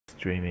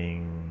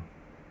streaming.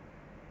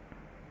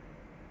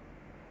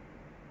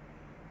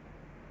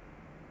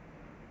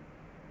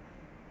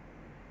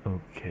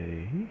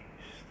 Okay,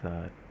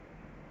 start.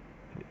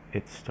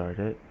 It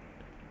started.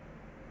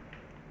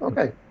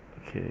 Okay.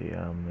 Okay,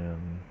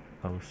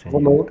 I'll send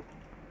What you. mode?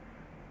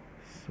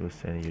 We'll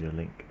send you the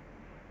link.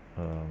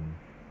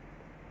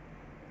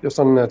 Just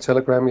on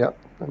Telegram, yeah.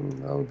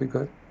 And that would be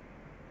good.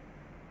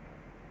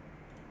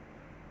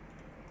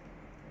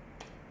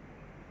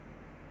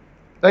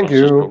 Thank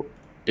you.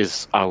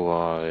 Is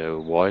our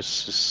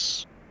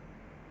voices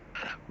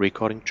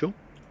recording too?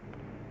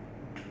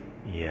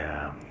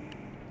 Yeah.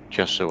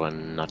 Just so I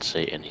not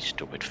say any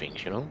stupid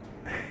things, you know?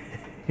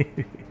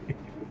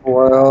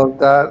 Well,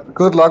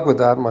 good luck with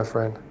that, my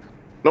friend.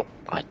 No,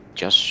 I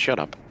just shut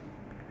up.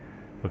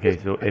 Okay,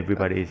 so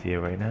everybody is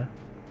here right now?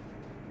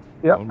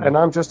 Yeah, and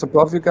I'm just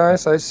above you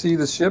guys. I see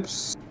the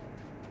ships.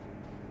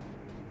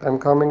 I'm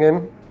coming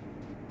in.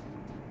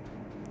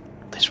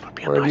 This would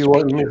be a Where do nice you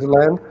want me to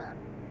land?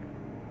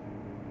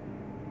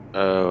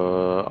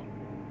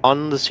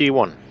 On the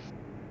C1.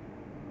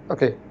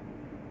 Okay.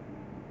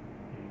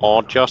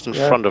 Or just in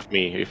front of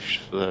me, if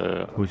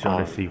Who's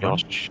on the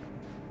C1?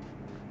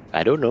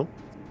 I don't know.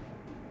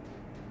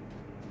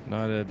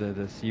 No,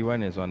 the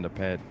C1 is on the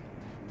pad.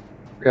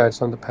 Yeah,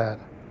 it's on the pad.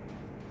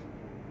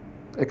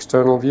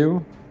 External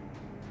view.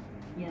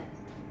 Yes.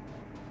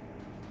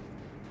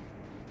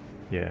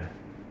 Yeah.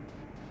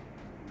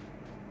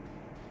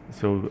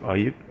 So are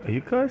you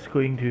guys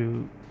going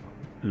to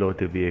load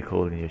the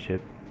vehicle in your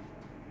ship?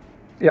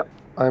 Yeah,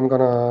 I'm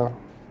gonna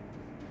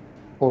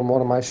pull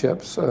one of my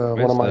ships, one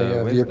of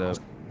my vehicles.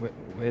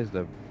 Where's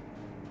the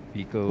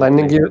vehicle?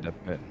 Landing gear.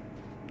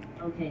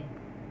 Okay.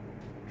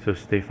 So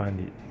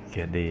Stefan,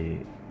 get the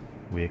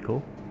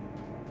vehicle.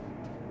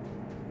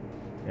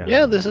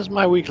 Yeah, this is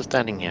my vehicle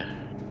standing here.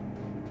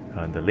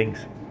 The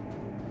links.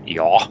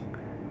 Yeah.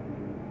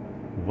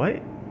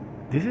 What?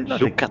 This is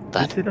not. Look at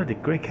that. This is not the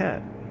Grey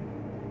Cat.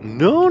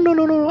 No.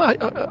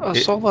 I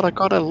saw that I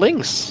got a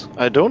Lynx.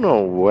 I don't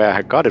know where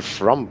I got it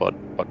from, but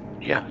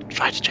yeah,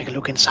 try to take a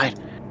look inside.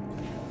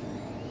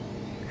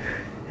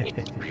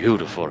 It's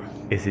beautiful.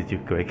 Is it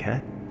your Grey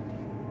Cat?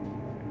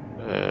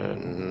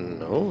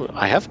 No,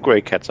 I have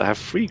Grey Cats. I have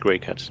 3 Grey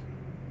Cats.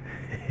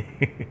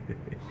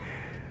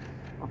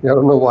 Yeah, I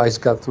don't know why he's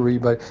got 3,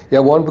 but yeah,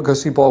 one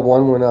because he bought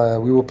one when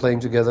we were playing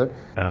together,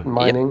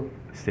 mining.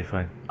 Yeah.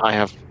 Stefan. I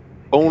have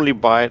only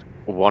bought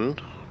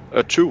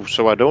 2,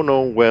 so I don't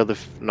know where the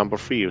number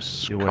 3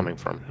 is coming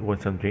from.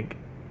 Want some drink?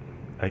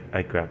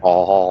 I grab.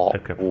 Oh. I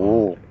grab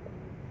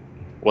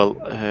Well,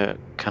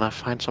 can I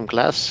find some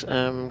glass?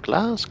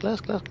 Glass.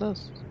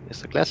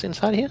 Is the glass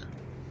inside here?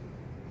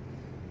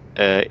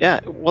 Yeah.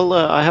 Well,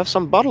 I have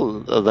some bottle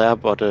there,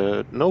 but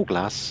no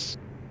glass.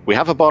 We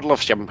have a bottle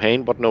of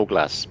champagne, but no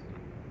glass.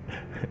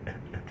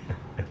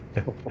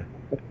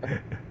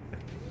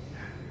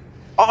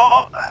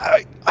 Oh,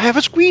 I have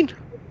a screen.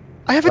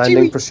 I have a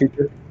Landing TV.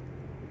 procedure.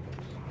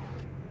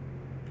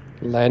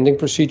 Landing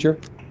procedure.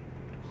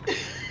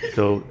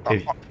 So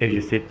if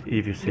you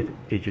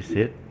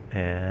sit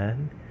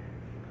and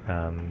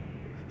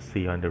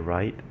see on the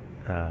right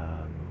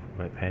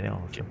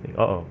panel or something.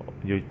 Oh,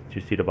 you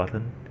see the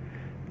button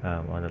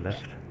on the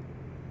left.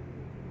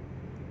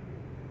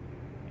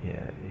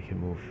 Yeah, you can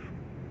move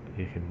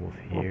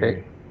here.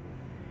 Okay.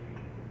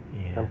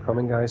 Yeah. I'm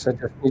coming, guys. I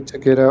just need to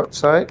get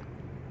outside.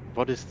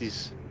 What is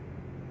this?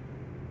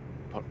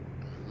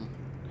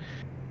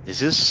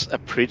 This is a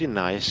pretty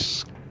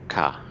nice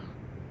car.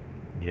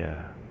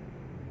 Yeah.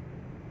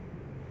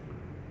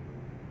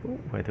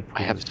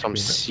 I have some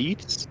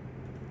seats.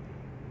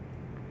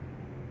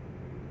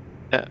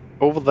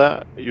 Over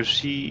there, you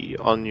see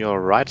on your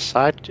right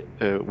side,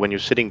 when you're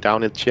sitting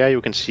down in the chair,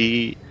 you can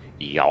see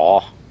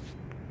yaw.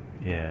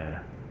 Yeah.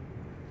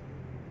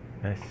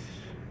 Nice.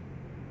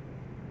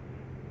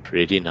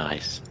 Pretty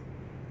nice.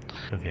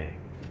 Okay.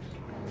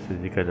 So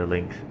you got the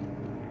links.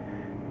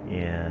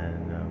 And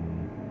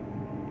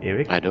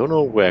Eric? I don't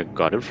know where I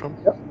got it from.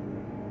 Yep.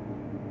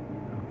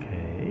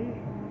 Okay.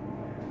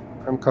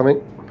 I'm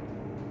coming.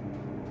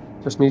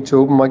 Just need to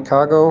open my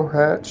cargo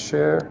hatch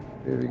here.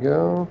 Here we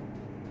go.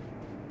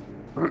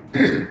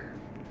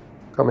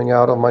 Coming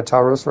out of my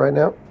Taurus right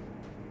now.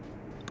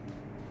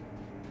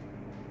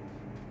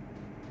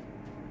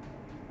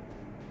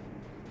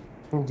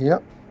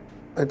 Yep.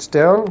 It's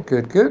down.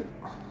 Good.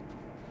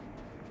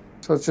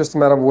 So it's just a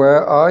matter of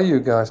where are you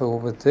guys?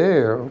 Over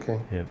there. Okay.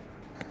 Yep.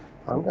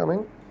 I'm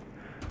coming.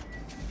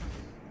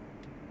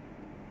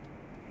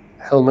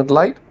 Helmet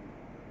light.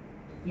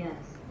 Yes.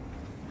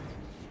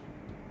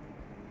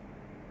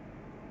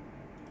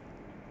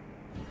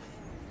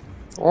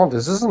 Oh,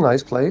 this is a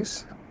nice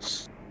place.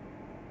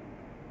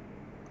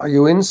 Are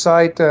you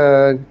inside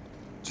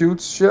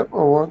Jude's ship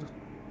or what?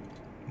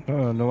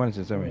 No one's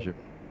inside my ship.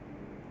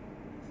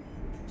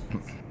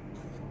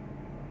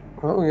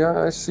 Oh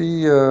yeah, I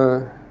see.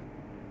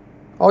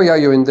 Oh yeah,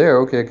 you're in there.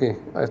 Okay.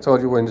 I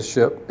thought you were in the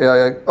ship.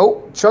 Yeah.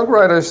 Oh, Chunk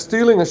Rider's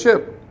stealing a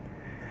ship.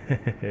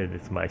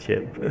 It's my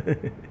ship.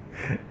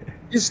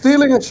 He's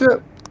stealing a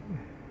ship.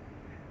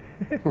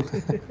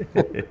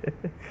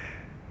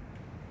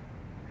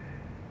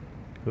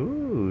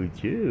 Ooh,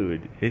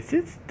 Jude. Is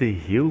this the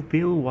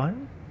Hillbill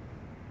one?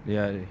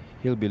 Yeah,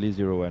 Hillbilly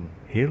 01.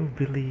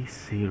 Hillbilly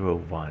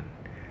 01.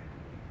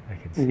 I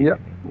can see Yeah, the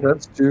name.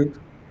 that's Jude.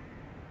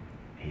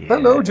 Yeah.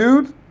 Hello,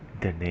 Jude.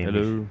 The name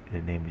Hello.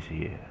 is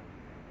here.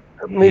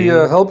 Let me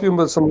help you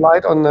with some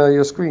light on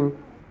your screen.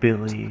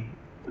 Billy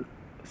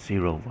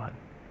 01.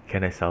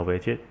 Can I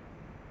salvage it?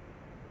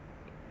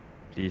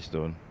 Please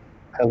don't.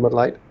 Helmet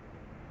light.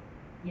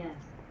 Yes.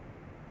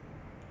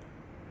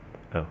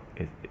 Oh,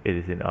 it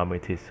is in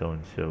amethyst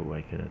zone, so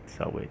I cannot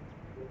salvage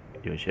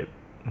your ship.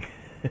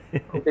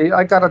 Okay,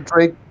 I got a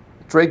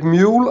Drake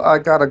Mule, I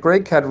got a Grey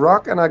Cat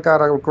Rock, and I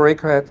got a Grey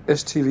Cat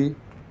STV.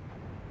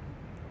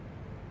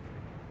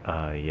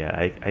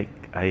 Yeah,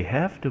 I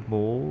have the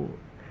mole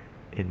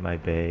in my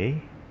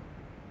bay.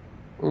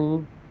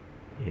 Mm.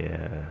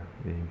 Yeah,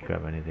 didn't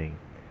grab anything.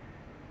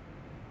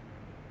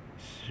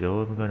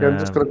 So I'm Yeah, I'm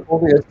just gonna call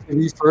the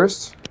STV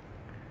first.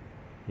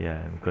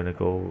 Yeah, I'm gonna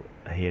go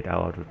head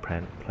out of the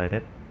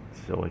planet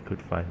so I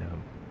could find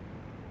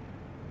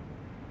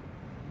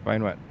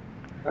Find what?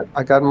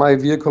 I got my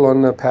vehicle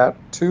on pad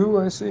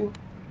 2, I see.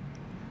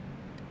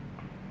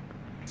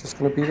 Just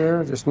gonna be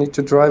there. Just need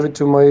to drive it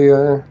to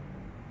my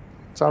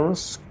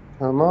Taurus.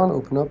 Come on,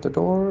 open up the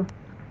door.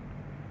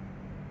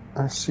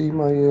 I see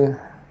my.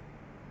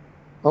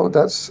 Oh,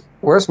 that's.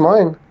 Where's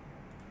mine?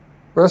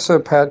 Where's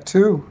pad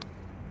 2?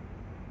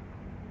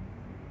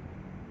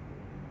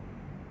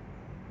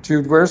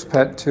 Jude, where's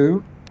pad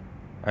 2?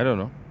 I don't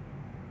know.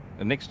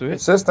 Next to It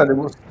it? says that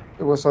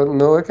it was on.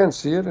 No, I can't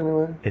see it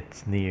anyway.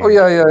 it's near. Oh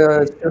yeah,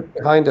 it's just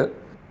behind it.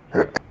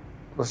 It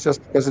was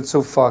just because it's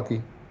so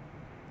foggy.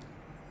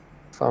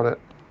 Found it.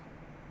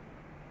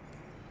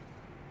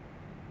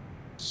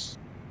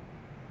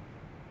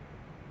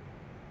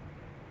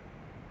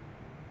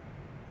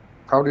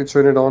 How do you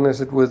turn it on?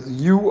 Is it with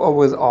U or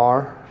with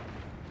R?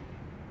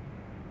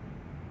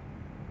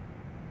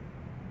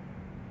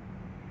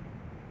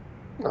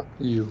 No,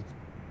 U.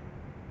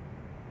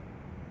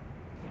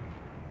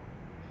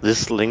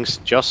 This link's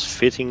just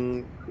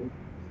fitting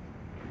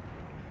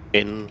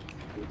in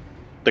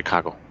the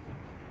cargo.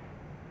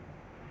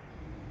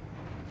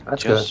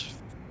 That's Just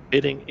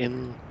fitting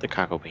in the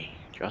cargo bay.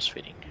 Just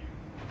fitting. good.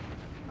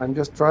 I'm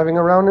just driving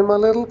around in my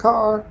little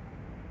car.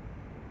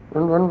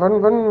 Run, run, run,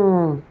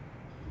 run.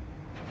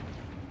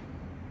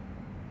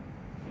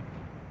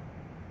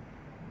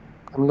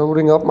 I'm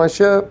loading up my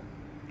ship.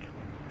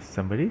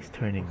 Somebody's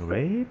turning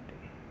red?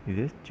 Is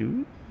this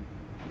Jude?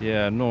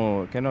 Yeah,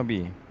 no, cannot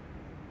be.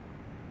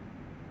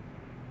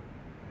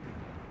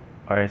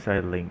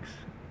 RSI Lynx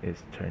is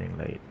turning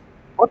late.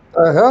 What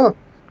the hell?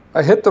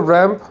 I hit the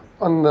ramp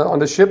on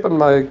the ship and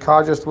my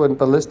car just went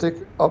ballistic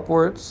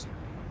upwards.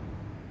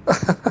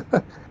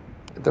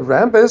 The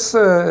ramp is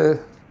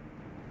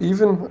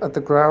even at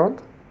the ground.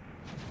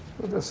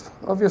 It's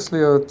obviously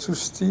too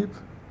steep.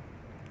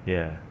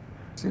 Yeah.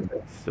 See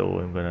that? So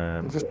I'm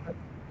gonna. Just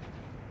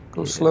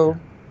go Yeah. slow.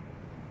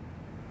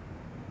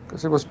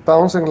 Because it was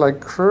bouncing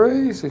like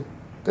crazy.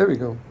 There we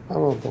go. I'm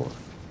on board.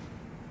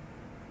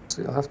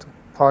 See, I'll have to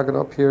park it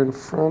up here in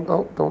front.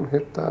 Oh, don't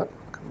hit that.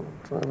 Come on,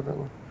 drive it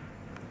in.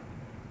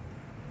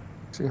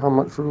 See how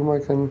much room I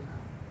can.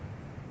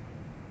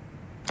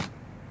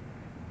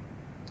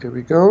 There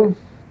we go.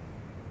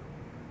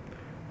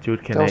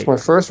 Jude, can That was my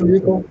first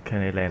vehicle.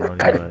 can I land on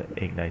your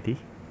 890?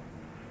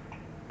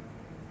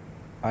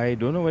 I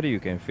don't know whether you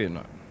can fit or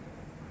not.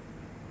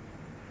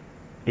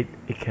 It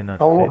cannot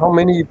How fit.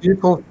 many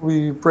vehicles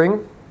we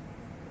bring?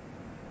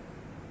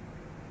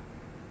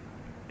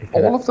 It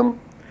All cannot, of them?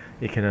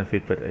 it cannot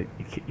fit, but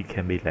it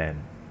can be land.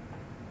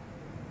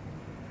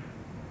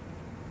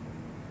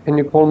 Can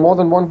you call more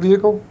than one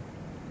vehicle?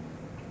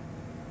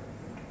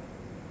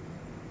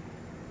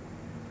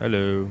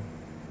 Hello.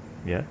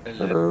 Yeah.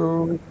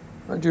 Hello.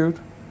 Hi, Jude.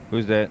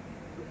 Who's that?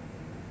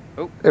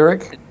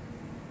 Eric.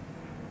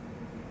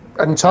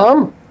 And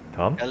Tom.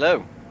 Tom?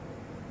 Hello.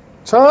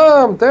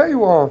 Tom, there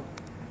you are.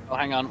 Oh,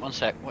 hang on one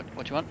sec. What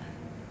do you want?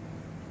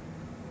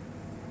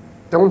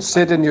 Don't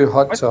sit in your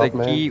hot What's the tub,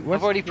 man. key?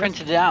 I've already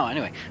printed it out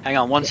anyway. Hang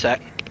on one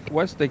sec.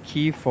 What's the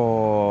key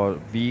for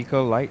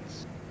vehicle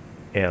lights?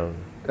 L.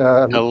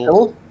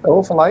 L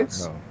for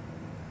lights. No.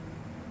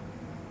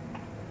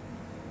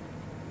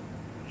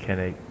 Can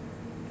I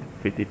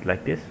fit it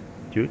like this,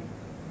 Jude?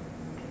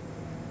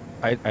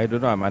 I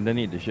don't know. I'm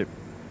underneath the ship.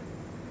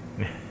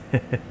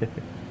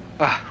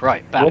 Ah,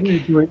 right, back. What are you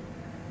doing?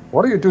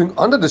 What are you doing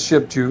under the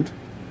ship, Jude?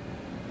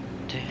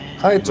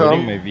 Hi, Loading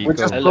Tom. my We're vehicle.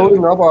 just Hello.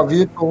 loading up our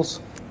vehicles,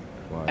 Wow,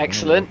 I don't know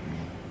Excellent.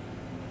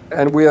 what-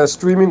 and we are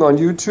streaming on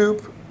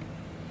YouTube.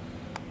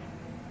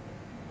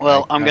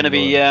 Well, I I'm going to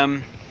can't be go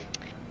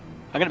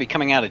I'm going to be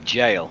coming out of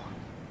jail.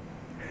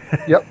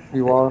 Yep,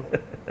 you are.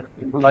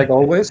 Like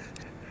always.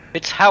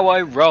 It's how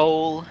I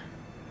roll.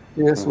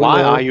 Yes. we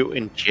Why know. are you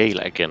in jail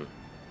again?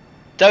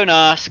 Don't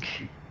ask.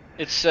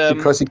 It's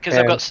Because he because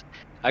can.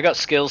 I got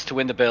skills to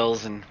win the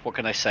bills, and what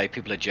can I say?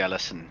 People are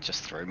jealous and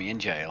just throw me in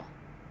jail.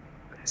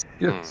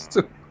 Yes.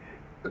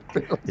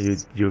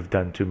 You've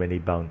done too many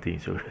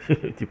bounties, so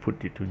you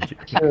put it to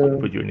Yeah.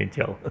 put you in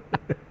jail.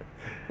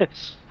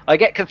 I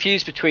get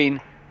confused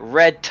between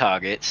red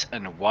targets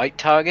and white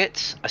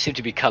targets. I seem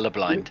to be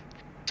colorblind.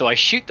 So I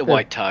shoot the Yeah.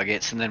 white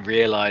targets and then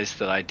realize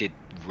that I did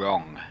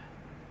wrong.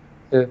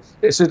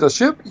 Is it a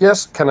ship?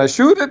 Yes. Can I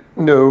shoot it?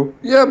 No.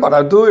 Yeah, but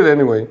I'll do it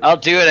anyway. I'll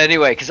do it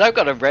anyway because I've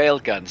got a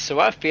railgun, so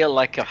I feel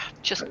like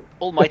just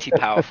almighty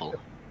powerful.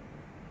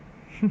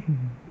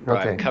 Right,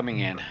 Okay. I'm coming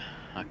in.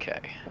 Okay.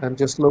 I'm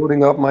just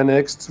loading up my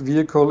next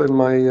vehicle in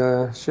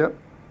my ship.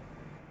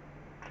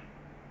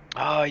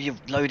 Oh, you're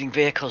loading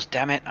vehicles,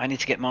 damn it. I need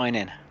to get mine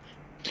in.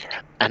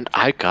 And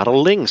I got a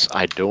Lynx.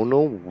 I don't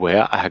know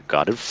where I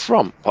got it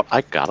from, but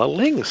I got a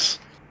Lynx.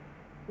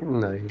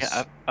 Nice.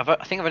 Yeah, I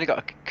think I've only got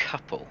a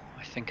couple.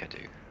 I think I do.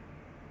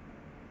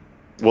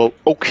 Well,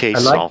 okay, I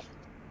like- so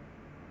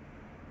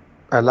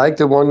I like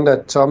the one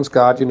that Tom's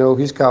got. You know,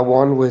 he's got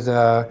one with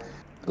from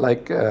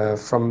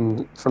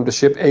the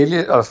ship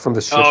Alien, from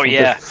the ship. Oh, from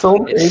yeah. the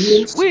film It's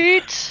Aliens.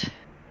 sweet.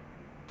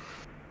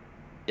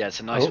 Yeah, it's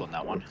a nice Oh. one,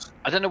 that one.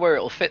 I don't know where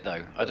it'll fit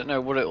though. I don't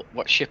know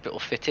what ship it'll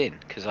fit in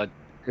because I.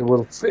 It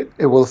will fit.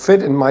 It will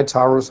fit in my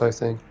Taurus, I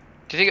think.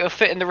 Do you think it'll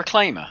fit in the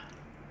Reclaimer?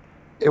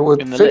 It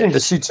would In the fit in the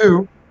lift?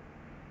 C2.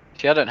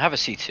 See, I don't have a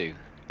C2.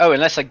 Oh,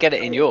 unless I get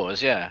it in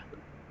yours, yeah.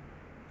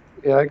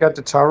 Yeah, I got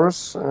the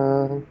Taurus.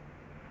 Right,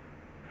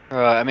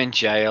 I'm in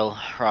jail.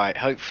 Right,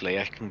 hopefully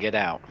I can get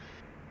out.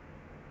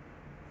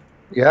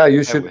 Yeah,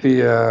 you should with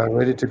be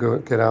ready to go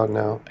get out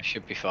now. I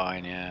should be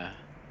fine, yeah.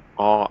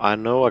 oh, I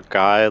know a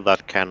guy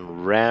that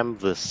can ram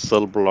the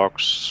cell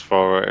blocks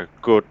for a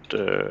good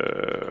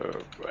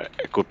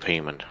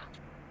payment.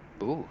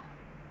 Ooh.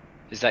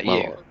 Is that Well,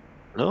 you?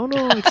 No,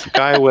 it's a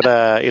guy with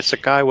a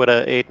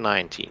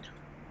 819.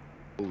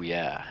 Oh,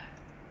 yeah.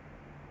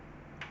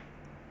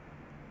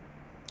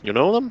 You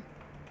know them?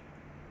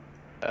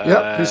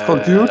 Yeah, he's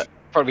called Jude.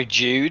 Probably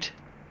Jude.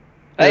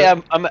 Hey,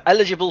 Yeah. I'm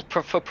eligible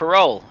for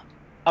parole.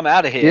 I'm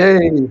out of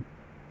here. Yay!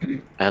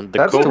 And the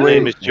That's code the way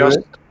name to is do just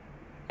it.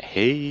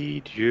 Hey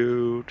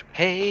Jude,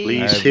 Hey.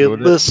 please I've hit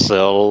loaded- the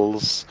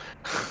cells.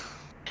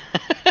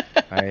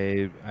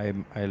 I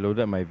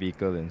loaded my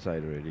vehicle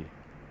inside already.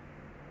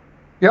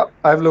 Yeah,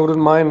 I've loaded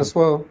mine as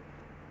well.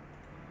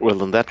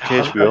 Well, in that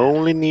case, we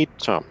only need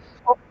Tom.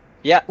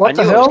 Yeah, I What knew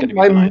the I was hell? going to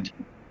be behind.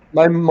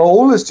 My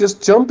mole is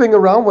just jumping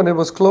around when it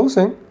was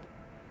closing.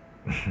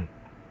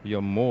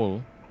 Your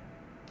mole.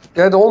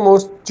 It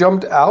almost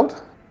jumped out.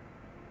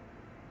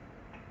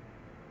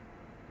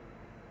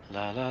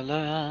 La la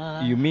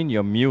la. You mean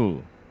your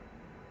mule?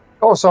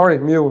 Oh, sorry,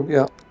 mule.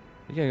 Yeah,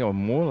 Yeah, your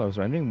mole. I was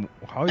wondering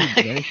how you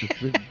managed to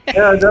flip.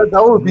 yeah,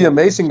 that would be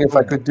amazing if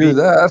I could do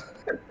that.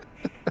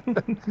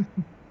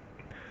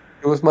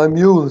 It was my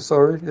mule.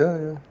 Sorry.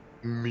 Yeah.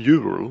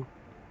 Mule.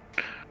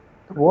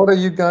 What are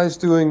you guys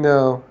doing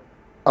now?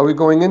 Are we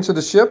going into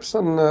the ships,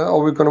 and are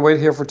we going to wait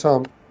here for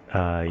Tom?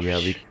 Yeah,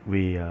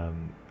 we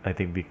I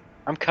think we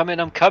I'm coming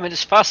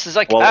as fast as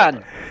I Well,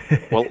 can.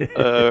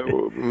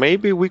 Well,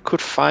 maybe we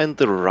could find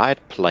the right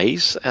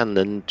place, and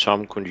then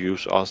Tom could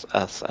use us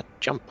as a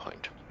jump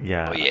point.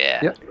 yeah. Oh,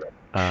 yeah.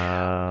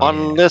 Yeah.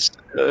 Unless,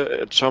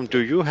 Tom, do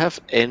you have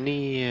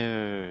any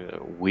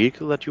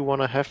vehicle that you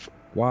want to have?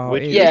 Wow.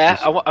 Which- hey, Yeah,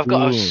 this is I've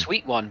got a cool.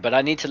 sweet one, but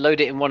I need to load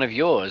it in one of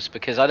yours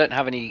because I don't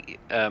have any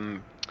ships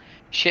that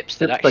Ships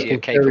that actually are can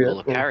carry capable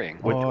it, of yeah. carrying.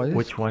 Oh, this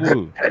which is one?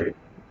 cool.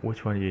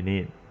 Which one do you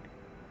need?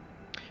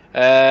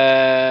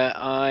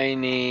 I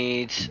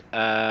need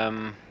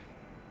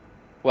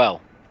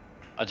well,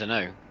 I don't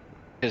know,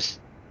 because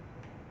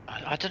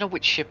I don't know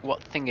which ship,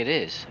 what thing it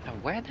is.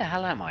 And where the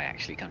hell am I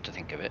actually? Come to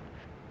think of it,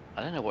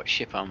 I don't know what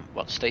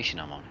what station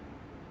I'm on.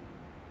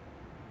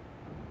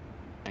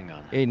 Hang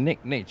on. Hey Nick,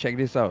 check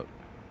this out.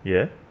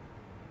 Yeah.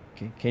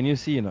 Can you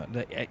see? You know,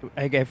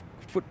 I have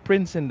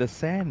footprints in the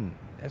sand.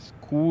 That's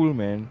cool,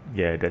 man.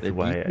 Yeah, that's The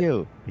why.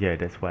 detail. Yeah,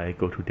 that's why I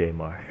go to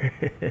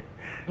Daymar.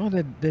 No,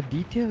 the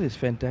detail is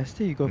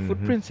fantastic. You got Mhm.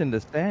 footprints in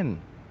the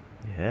sand.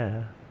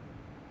 yeah.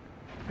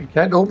 I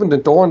can't open the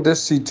door on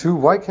this C2.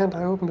 Why can't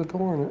I open the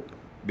door on it?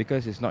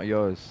 Because it's not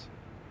yours.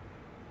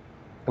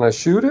 Can I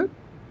shoot it?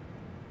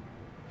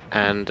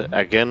 And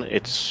again,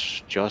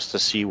 it's just a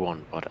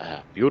C1, but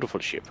a beautiful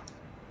ship.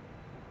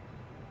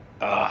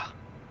 Ah.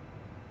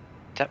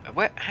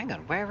 Where? Hang on.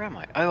 Where am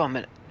I? Oh, I'm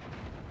at.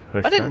 Her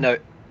I didn't son? know.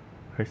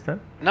 Her son?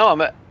 No,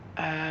 I'm at.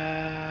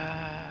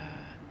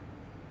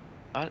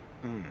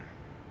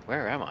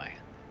 Where am I?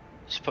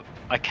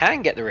 I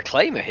can get the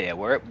reclaimer here.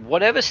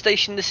 Whatever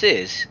station this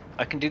is,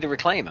 I can do the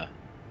reclaimer.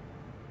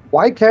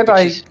 Why can't Which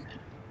I is put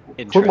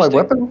my interesting.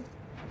 weapon?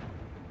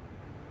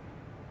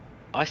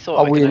 I thought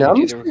Are I we could in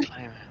only do the armistice?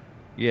 reclaimer.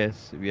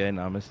 Yes, we are in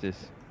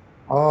armistice.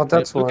 Oh,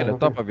 that's Look why. at the okay.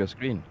 top of your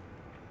screen.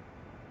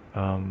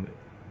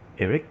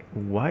 Eric,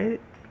 why?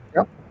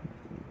 Yep.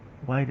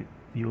 Why did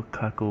your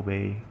cargo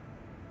bay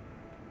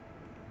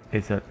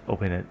is not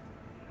open it?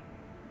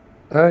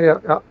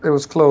 Yeah, it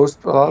was closed,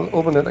 but I'll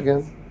open it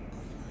again.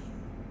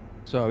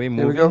 So are we Here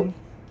moving? we go.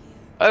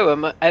 Oh,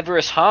 I'm at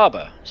Everest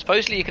Harbour.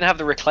 Supposedly you can have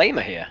the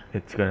reclaimer here.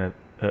 It's gonna.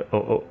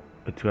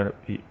 It's gonna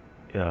be.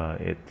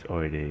 It's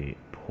already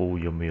pull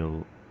your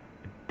mule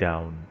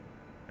down.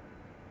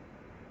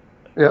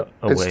 Yeah,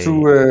 Away. it's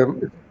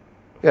too.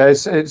 Yeah,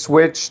 it's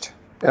wedged.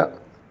 Yeah,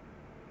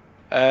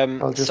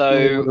 I'll just move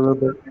it a So, little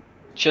bit.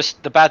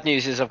 just the bad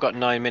news is I've got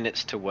 9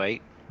 minutes to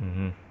wait.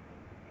 Mm-hmm.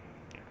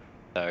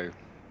 So,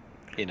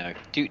 you know,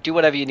 do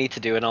whatever you need to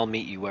do, and I'll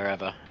meet you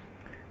wherever.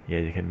 Yeah,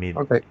 you can meet.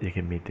 Okay. You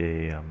can meet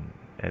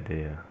at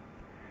the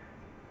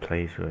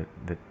place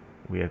that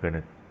we are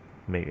gonna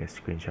make a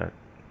screenshot.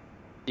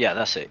 Yeah,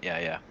 that's it.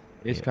 Yeah.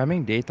 It's Yeah.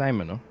 coming daytime,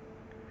 you know.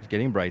 It's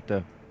getting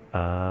brighter.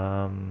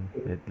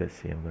 Let's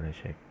see. I'm gonna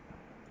check.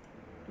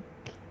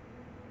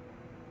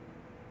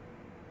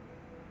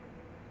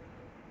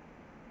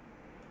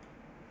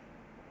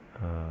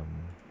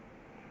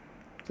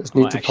 Just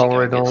need to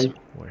power it on.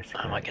 Where's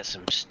I might Greg? get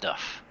some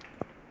stuff.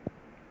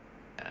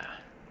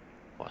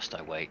 Whilst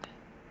I wait.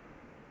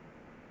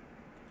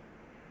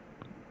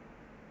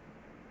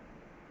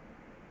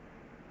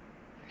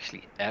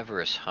 Actually,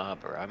 Everest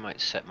Harbour, I might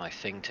set my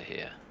thing to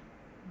here.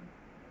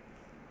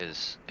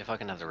 Because if I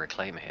can have the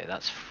reclaimer here,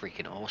 that's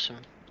freaking awesome.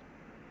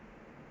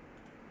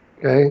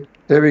 Okay,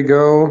 there we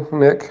go,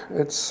 Nick.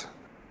 It's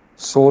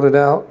sorted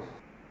out.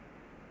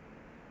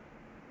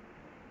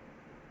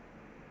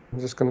 I'm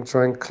just gonna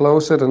try and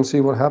close it and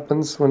see what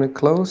happens when it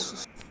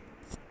closes.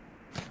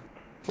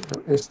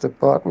 Where is the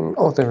button?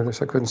 Oh, there it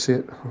is. I couldn't see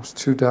it. It was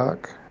too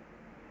dark.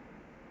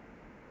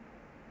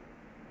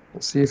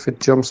 Let's see if it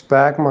jumps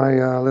back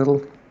my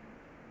little...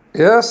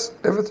 Yes,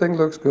 everything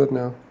looks good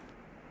now.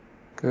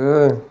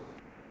 Good.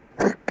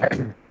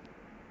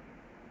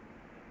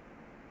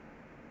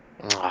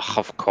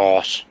 Of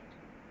course.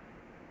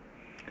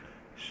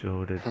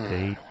 So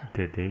the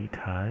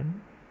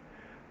daytime.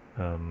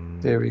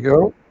 There we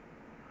go.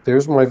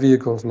 There's my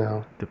vehicles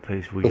now, The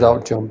place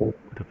without jumping.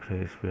 the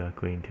place we are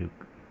going to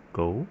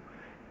go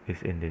is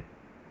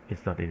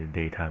it's not in the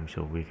daytime,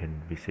 so we can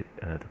visit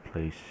another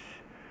place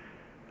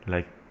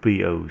like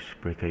BO's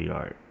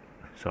Brickyard.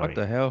 Sorry. What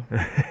the hell?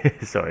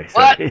 sorry.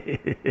 What?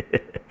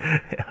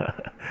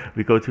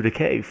 We go to the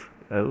cave.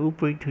 I will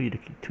bring to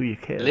your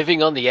cave.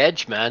 Living on the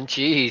edge, man.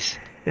 Jeez.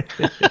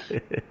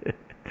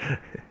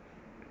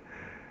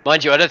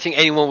 Mind you, I don't think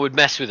anyone would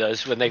mess with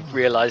us when they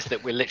realise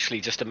that we're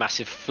literally just a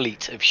massive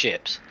fleet of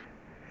ships.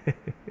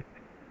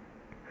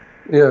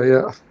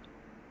 Yeah.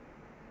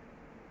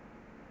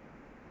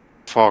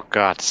 For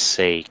God's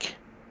sake.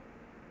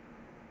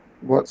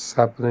 What's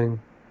happening?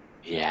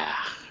 Yeah.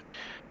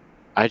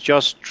 I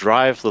just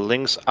drive the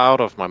Lynx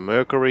out of my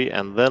Mercury,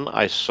 and then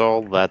I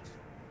saw that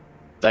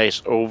there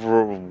is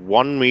over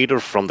 1 meter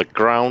from the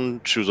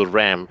ground to the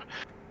ramp,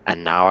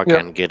 and now I Yeah.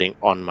 can getting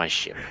on my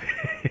ship.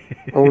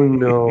 Oh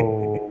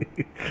no.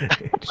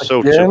 So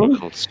Again?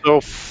 typical.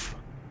 So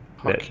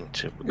fucking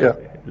typical. Yeah,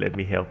 Let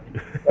me help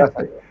you.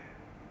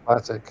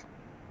 classic.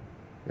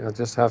 Yeah, I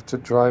just have to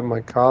drive my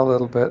car a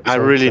little bit. I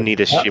so really it's need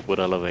a ship with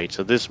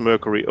elevator. This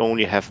Mercury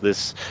only have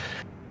this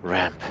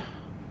ramp.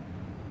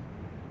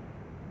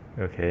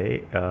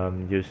 Okay.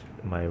 Use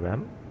my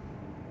ramp.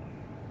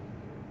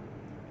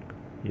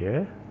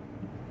 Yeah.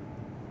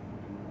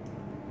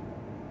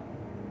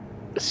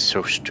 It's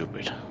so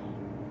stupid.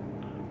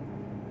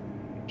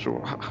 So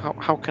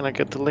how can I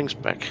get the Lynx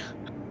back?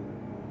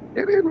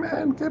 Get in,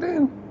 man, get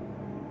in.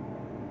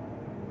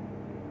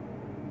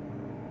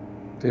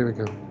 There we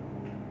go.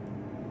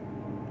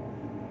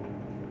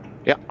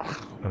 Yeah.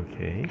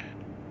 Okay.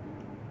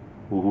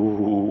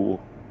 Ooh.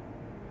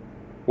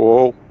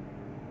 Whoa.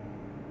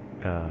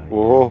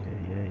 Whoa.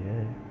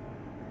 Yeah.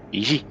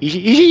 Easy.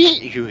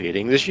 You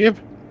hitting the ship?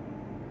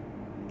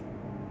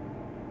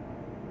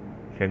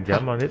 Can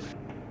jump on it.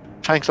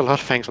 Thanks a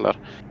lot.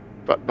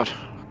 But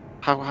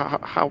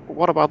how?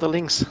 What about the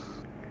Lynx?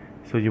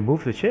 So you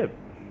move the ship.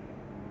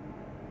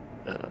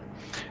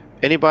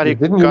 Anybody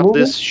Didn't you got move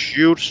this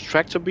huge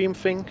tractor beam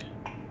thing?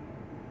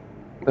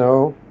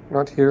 No,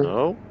 not here.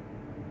 No.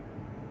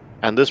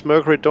 And this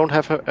Mercury don't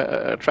have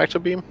a tractor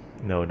beam?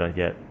 No, not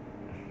yet.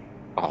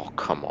 Oh,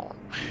 come on.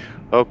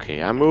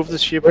 Okay, I move the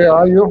ship. Where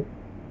are you?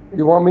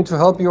 You want me to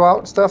help you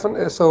out,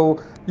 Stefan? So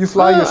you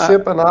fly your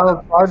ship and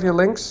I'll drive your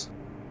Lynx?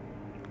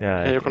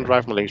 Yeah, you can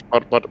drive my Lynx,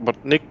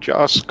 but Nick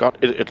just got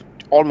it. It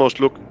almost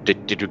looked.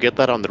 Did you get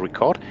that on the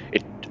record?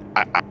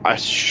 I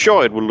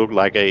sure it would look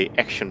like a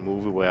action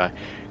movie where I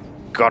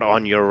got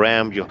on your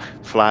ramp, you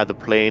fly the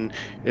plane,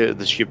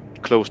 the ship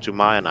close to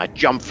mine, I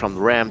jump from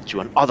the ramp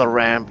to another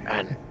ramp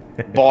and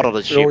board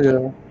the ship. Oh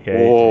yeah, Yeah,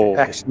 Whoa!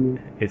 action.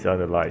 it's on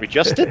the light. We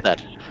just did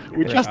that.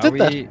 We Wait, just are did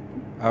that. we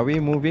are we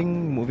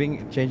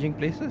moving, changing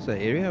places,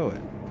 area? Or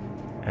what?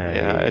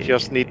 Yeah, I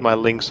just need my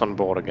Lynx on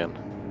board again.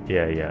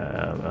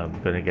 Yeah.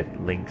 I'm gonna get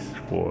links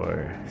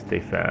for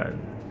Stefan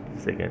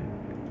second.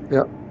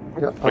 Yeah.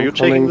 Are you I'm taking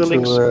coming the to,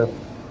 Lynx?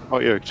 Oh,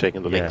 you're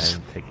taking the Yeah, Lynx.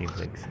 I'm taking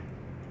links.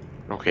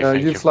 Okay,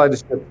 thank you you. fly the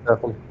ship,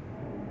 Stefan.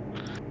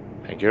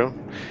 Thank you.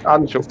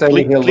 I'm So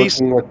standing here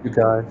please- looking at you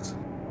guys.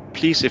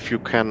 Please, if you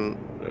can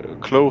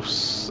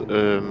close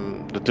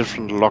the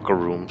different locker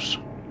rooms.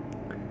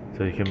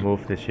 So you can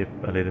move the ship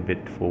a little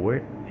bit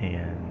forward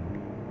and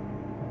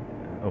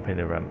open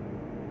the ramp.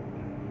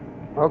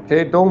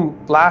 Okay, don't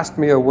blast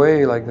me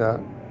away like that.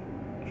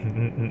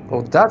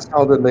 Oh, that's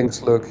how the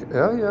links look.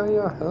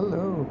 Yeah.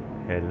 Hello.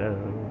 Hello.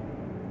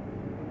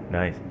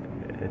 Nice.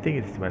 I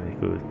think it's really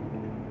good.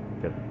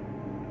 Yep.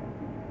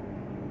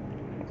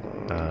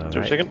 Just a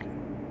Right. second.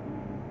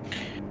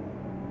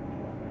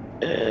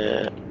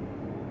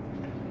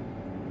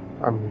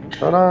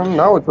 Ta-da,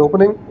 now it's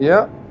opening.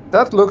 Yeah,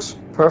 that looks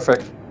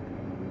perfect.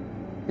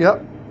 Yeah,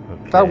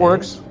 that Okay.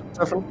 works.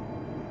 Stefan.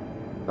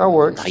 That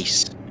works.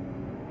 Nice.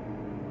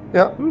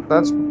 Yeah,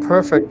 that's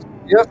perfect.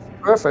 Yes,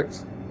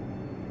 perfect.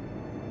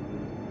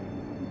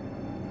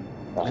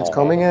 It's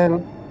coming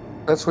in.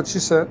 That's what she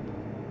said.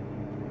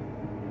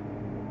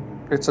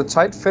 It's a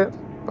tight fit,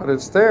 but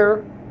it's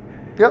there.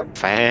 Yep,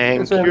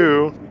 Thank It's in.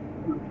 you.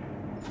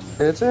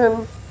 it's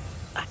in.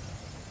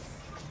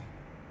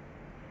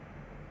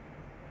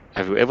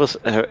 Have you ever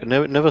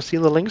never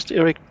seen the links,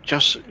 Eric?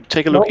 Just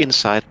take a look No.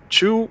 inside.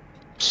 2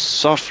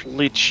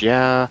 softly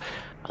chair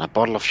and a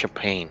bottle of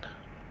champagne.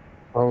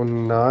 Oh,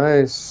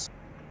 nice.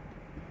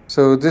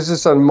 So this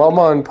is a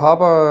Mama and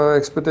Papa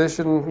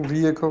expedition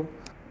vehicle.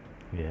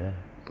 Yeah.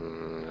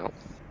 No.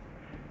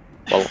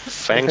 Well,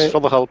 thanks Okay. for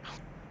the help.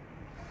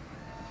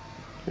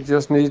 You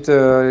just need.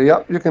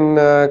 Yeah, you can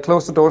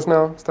close the doors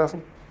now,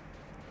 Stefan.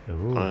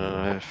 Ooh.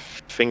 I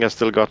think I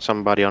still got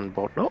somebody on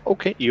board. No,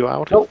 okay, you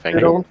out. Nope, Thank you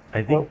you.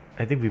 don't.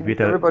 I think we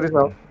better. Everybody's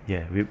out.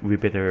 Yeah, we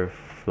better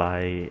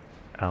fly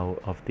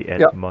out of the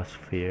Yeah.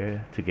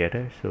 atmosphere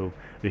together, so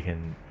we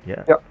can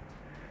Yeah.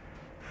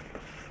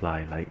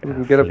 fly like We a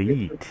can get a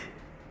fleet.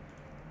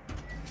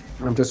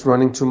 I'm just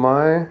running to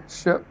my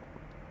ship.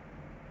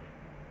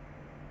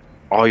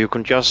 Or you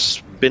can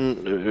just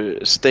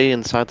stay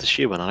inside the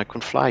ship and I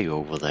can fly you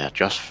over there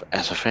just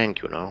as a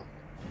thank you, know.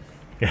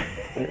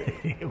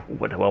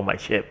 What about my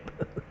ship?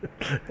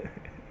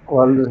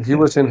 Well, he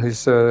was in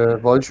his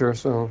vulture,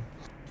 so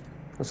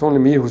it's only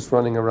me who's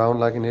running around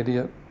like an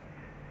idiot.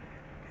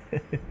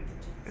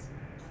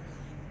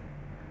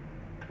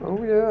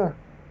 Oh yeah,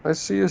 I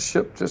see a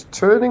ship just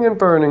turning and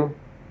burning.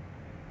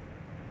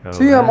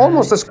 See, I'm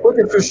almost as quick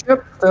as your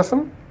ship,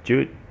 Stefan.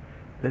 Jude,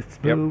 let's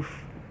Yep. move.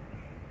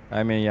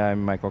 I mean, yeah, I'm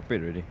in my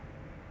cockpit already.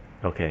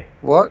 Okay,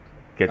 What?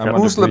 gets I'm up. on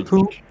the Who's the bridge.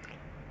 poo?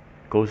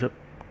 Goes up.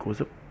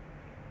 Goes up.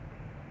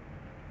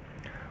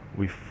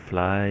 We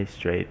fly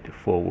straight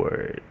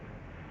forward.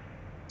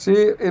 See,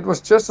 it was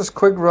just as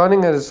quick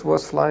running as it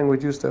was flying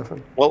with you,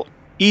 Stefan. Well,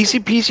 easy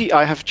peasy.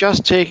 I have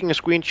just taken a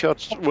screenshot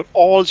with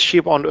all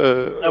ship on.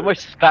 I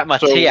almost spat my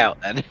So- tea out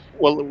then.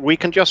 Well, we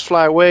can just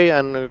fly away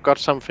and got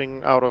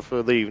something out of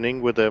the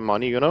evening with the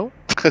money, you know.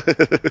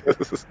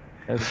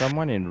 There's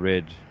someone in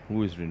red.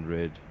 Who is in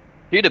red?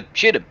 Shoot him,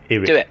 shoot him.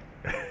 Eric. Do it.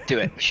 Do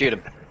it. Shoot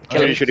him.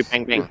 Kill him. Shitty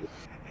bang bang.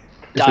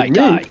 Die, it me?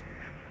 die.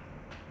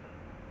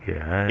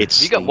 Yeah.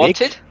 It's You got Nick.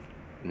 wanted?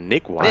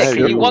 Nick, why Nick, are are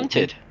you you?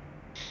 wanted?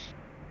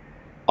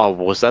 Oh,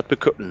 was that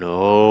because?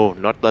 No,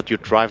 not that you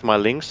drive my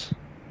links.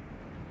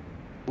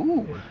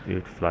 Ooh,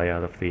 You'd fly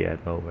out of the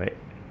atmo, right?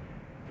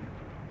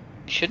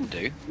 you shouldn't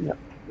do. Yeah.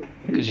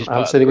 Because he's I'm part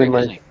of the sitting in group, my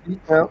isn't he? seat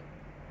now.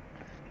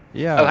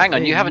 Yeah. Oh, hang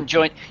on, hey, you haven't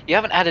joined. You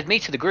haven't added me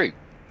to the group.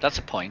 That's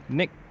a point.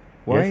 Nick,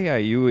 why are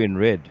you in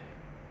red?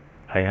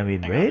 I am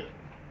in Hang on. red?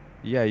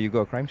 Yeah, you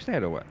got crime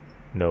stat or what?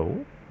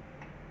 No.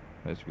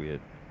 That's weird.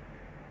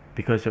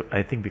 Because of,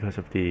 I think because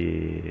of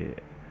the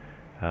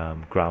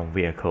ground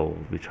vehicle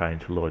we're trying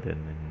to load in,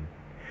 and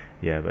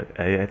yeah, but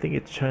I think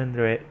it turned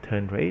red,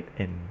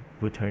 and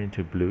will turn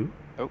into blue.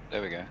 Oh,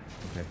 there we go.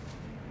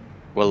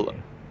 Well,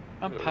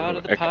 I'm part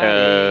of the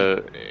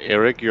party.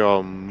 Eric,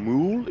 your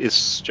mule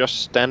is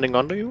just standing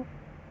under you.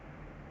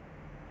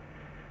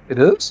 It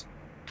is?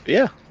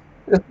 Yeah,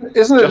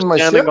 Isn't it just in my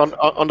standing ship?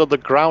 under the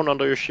ground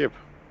under your ship.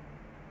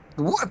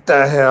 What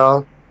the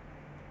hell?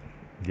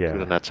 Yeah.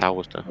 And that's how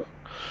it's done.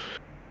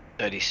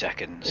 30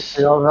 seconds.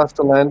 Okay, I'll have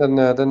to land and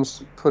then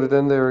put it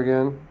in there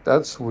again.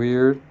 That's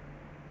weird.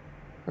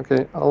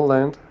 Okay, I'll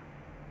land.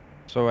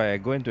 So I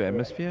go into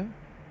atmosphere?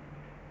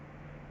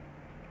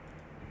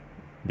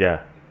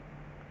 Yeah.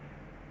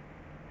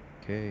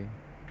 Okay.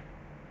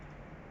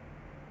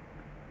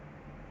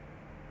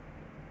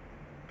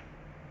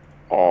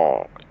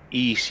 Oh,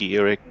 easy,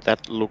 Eric.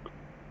 That looked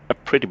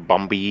pretty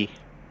bumpy.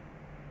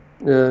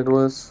 Yeah, it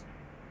was.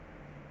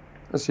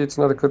 I see it's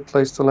not a good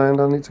place to land.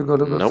 I need to go a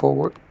little bit Nope.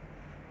 forward.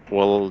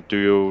 Well, do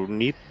you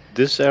need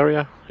this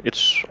area?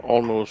 It's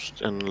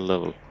almost in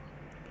level.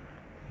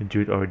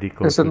 Jude already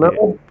go Is to it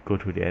level? go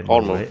to the atmo,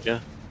 Almost, right? yeah.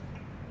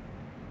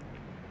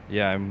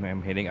 Yeah,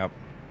 I'm heading up.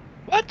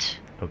 What?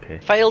 Okay.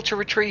 Failed to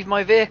retrieve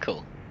my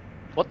vehicle.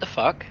 What the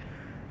fuck?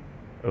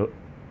 Oh,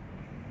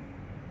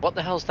 What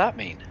the hell's that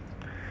mean?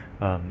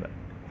 um,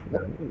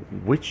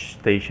 which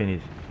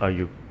station are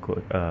you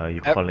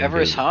calling?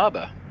 Everest the-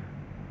 Harbour.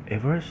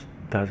 Everest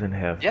doesn't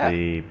have Yeah.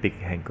 the big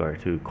hangar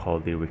to call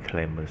the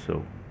reclaimer,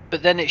 so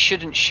But then it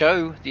shouldn't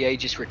show the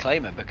Aegis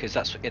Reclaimer because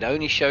it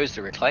only shows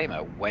the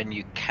Reclaimer when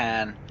you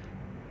can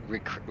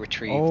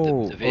retrieve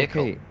Oh, the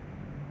vehicle.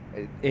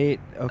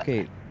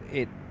 okay.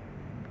 It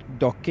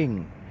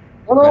docking.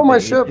 Oh no, but my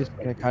the ship! Aegis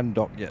I can't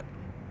dock yet.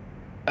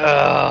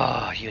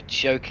 Oh, you're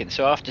joking.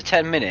 So after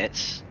 10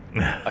 minutes,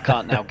 I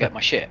can't now get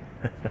my ship.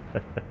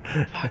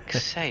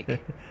 Fuck's sake.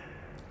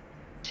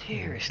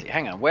 Seriously,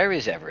 hang on. Where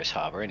is Everest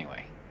Harbour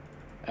anyway?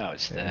 Oh,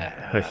 it's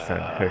there.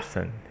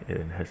 Hurston,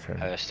 in Hurston.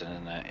 Hurston,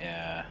 isn't it?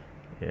 Yeah.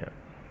 Yeah.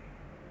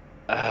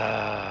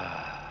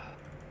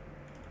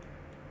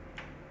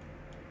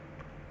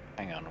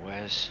 Hang on,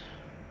 where's...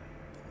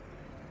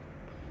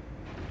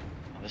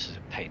 Oh, this is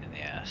a pain in the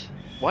ass.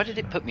 Why did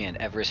it put me in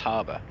Everest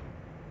Harbour?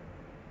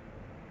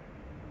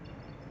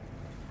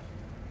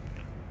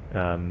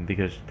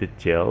 Because the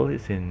jail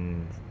is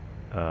in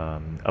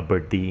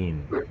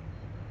Aberdeen.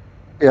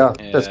 Yeah,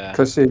 that's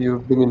because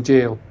you've been in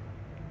jail.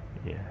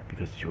 Yeah,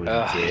 because you're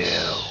in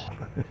jail.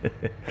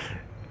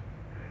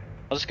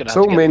 I'm just gonna have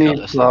So to get many the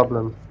cutlass then.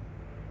 problems.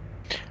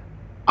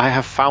 I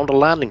have found a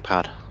landing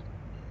pad.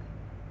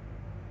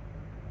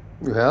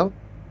 You have?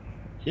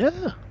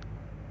 Yeah.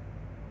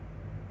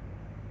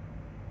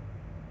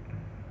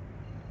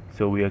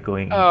 So we are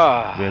going.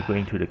 Ah. We are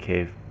going to the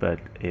cave, but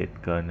it's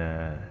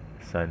gonna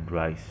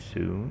sunrise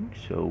soon,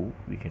 so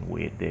we can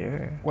wait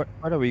there. What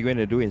are we going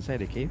to do inside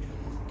the cave?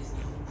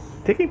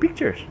 Taking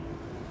pictures.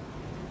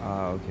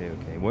 Ah, okay.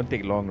 It won't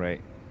take long,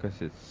 right?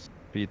 Because it's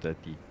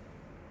 3:30.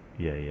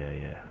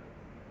 Yeah.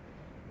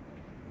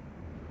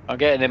 I'm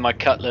getting in my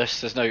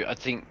cutlass. There's no... I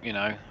think, you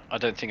know... I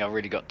don't think I've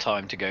really got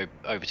time to go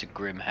over to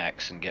Grim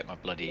Hex and get my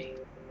bloody...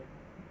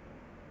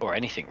 Or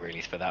anything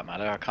really, for that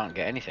matter. I can't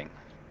get anything.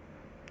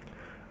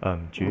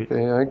 Jude,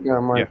 Okay, I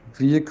got my Yeah.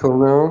 vehicle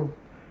now.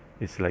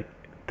 it's like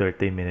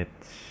 30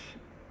 minutes.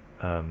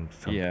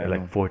 Something Yeah, I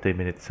like know. 40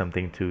 minutes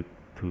something to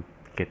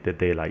get the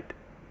daylight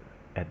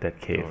at that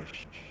cave.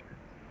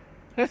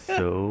 Oh,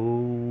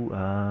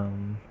 So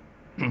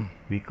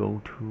we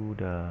go to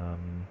the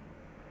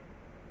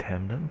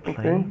Tamden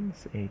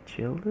Plains, a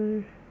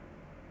childer.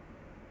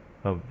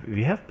 Oh,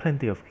 we have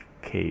plenty of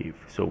cave.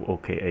 So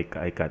okay,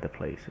 I got the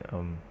place.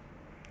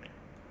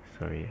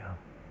 Sorry.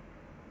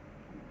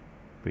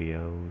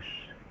 Brios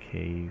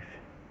cave.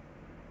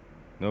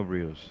 no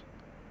Brios.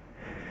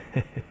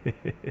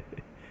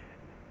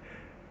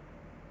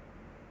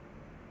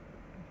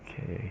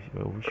 Okay,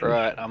 well we should.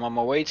 Right, I'm on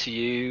my way to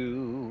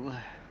you.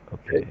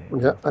 Okay.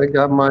 Yeah, I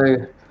got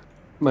my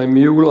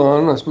mule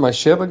on as my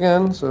ship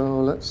again,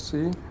 so let's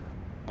see.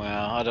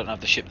 Well, I don't have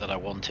the ship that I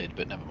wanted,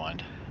 but never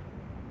mind.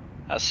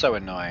 That's so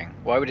annoying.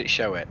 Why would it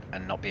show it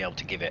and not be able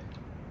to give it?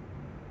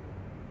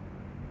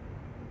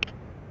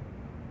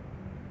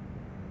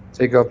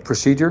 Take off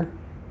procedure.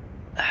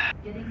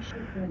 Getting ship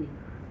ready.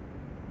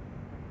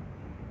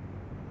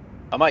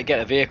 I might get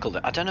a vehicle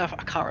that I don't know if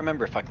I can't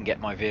remember if I can get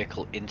my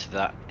vehicle into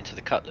the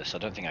Cutlass. I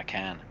don't think I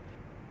can.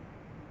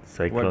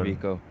 What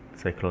vehicle?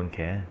 Cyclone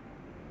can.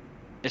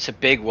 It's a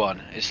big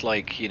one. It's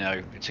like, you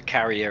know, it's a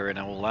carrier and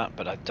all that,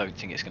 but I don't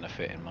think it's going to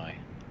fit in my...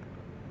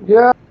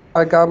 Yeah,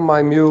 I got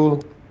my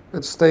mule.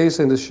 It stays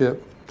in the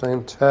ship.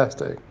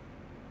 Fantastic.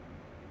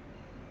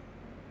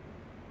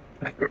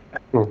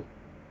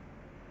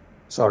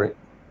 Sorry.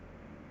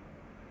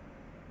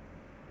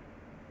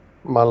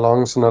 My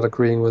lungs are not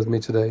agreeing with me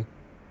today.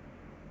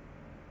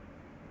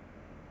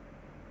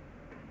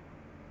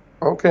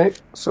 Okay,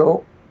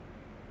 so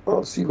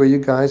I'll see where you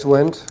guys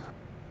went.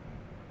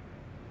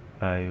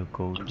 I'll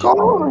go to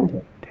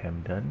Gone.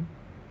 Tamden.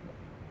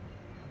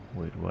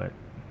 Wait, what?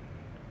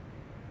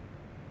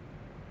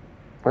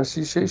 I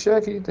see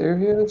Shaky. There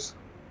he is.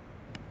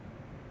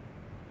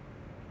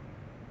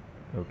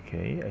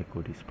 Okay, I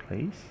go this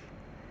place.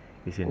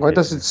 It's in Why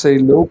does it say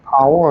low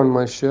power on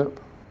my ship?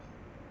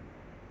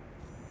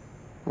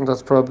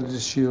 That's probably the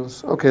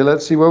shields. Okay,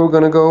 let's see where we're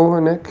gonna go,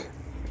 Nick.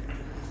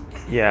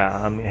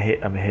 Yeah, I'm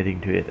heading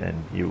to it, and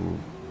you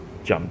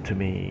jump to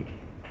me.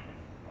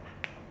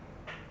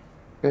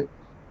 Okay.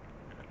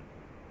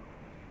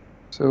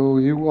 So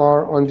you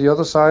are on the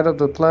other side of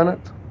the planet?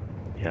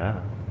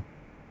 Yeah.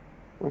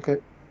 Okay.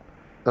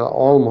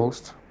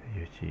 Almost.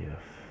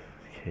 UGF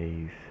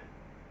cave.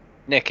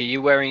 Nick, are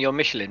you wearing your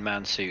Michelin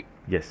Man suit?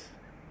 Yes,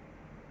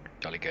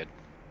 Jolly good.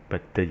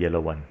 but the yellow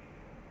one.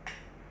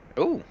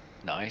 Oh,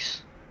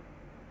 nice.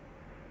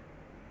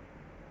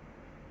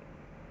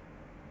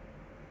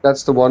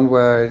 That's the one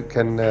where it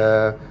can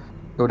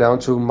go down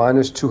to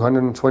minus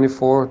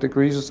 224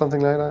 degrees or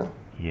something like that?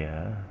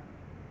 Yeah.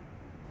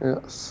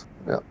 Yes.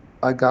 Yeah.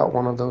 I got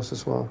one of those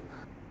as well.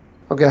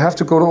 Okay, I have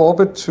to go to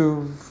orbit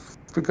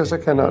because I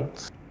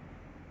cannot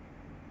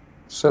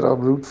set a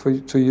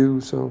route to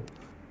you, so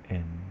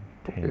And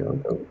okay,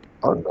 10.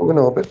 I'll go in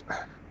orbit.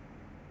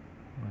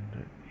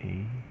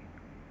 100A.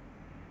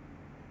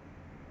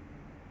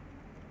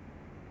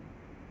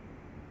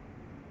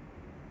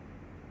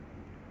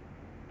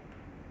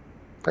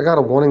 I got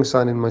a warning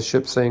sign in my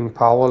ship saying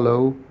power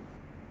low.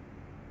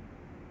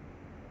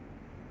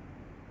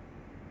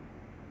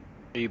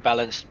 Are you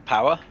balanced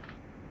power?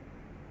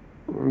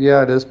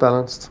 Yeah, it is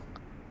balanced.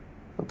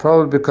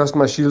 Probably because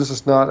my shields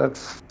is not at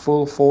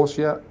full force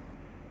yet.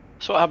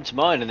 That's what happened to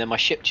mine, and then my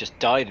ship just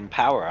died in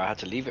power. I had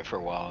to leave it for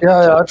a while.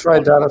 Yeah, I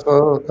tried that as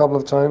well a couple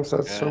of times.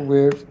 That's so Yeah.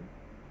 weird.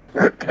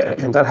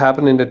 And that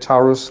happened in the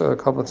Taurus a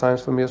couple of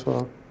times for me as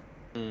well.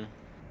 Mm.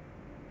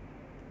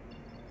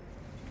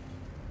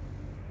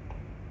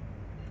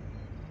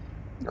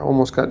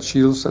 Almost got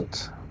shields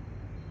at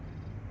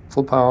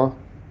full power.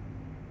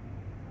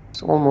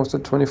 It's almost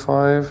at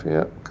 25.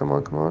 Yeah, come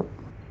on, come on.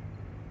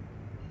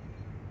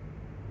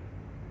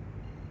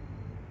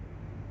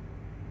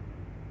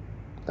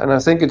 And I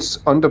think it's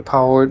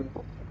underpowered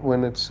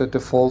when it's at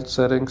default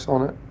settings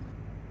on it.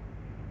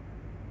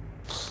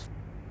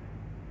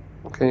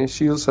 Okay,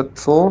 shields at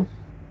full.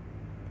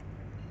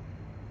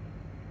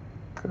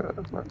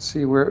 Good. Let's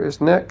see, where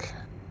is Nick?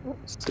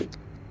 Let's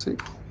see.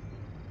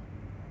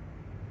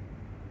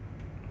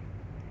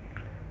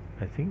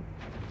 I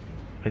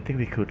think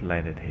we could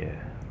land it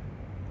here.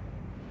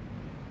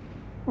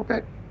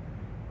 Okay.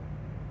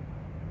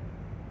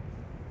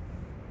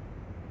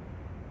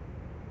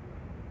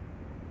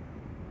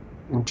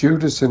 And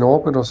Jude is in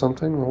orbit or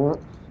something, or what?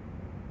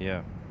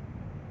 Yeah.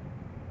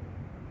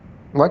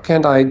 Why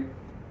can't I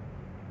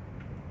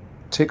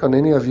take on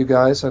any of you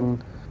guys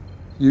and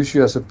use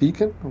you as a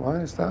beacon? Why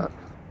is that?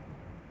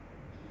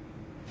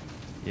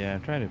 Yeah,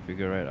 I'm trying to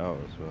figure it out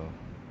as well.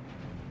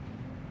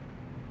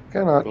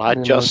 Cannot. Well, I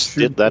just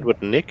did that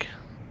with Nick.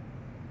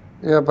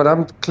 Yeah, but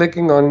I'm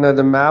clicking on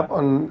the map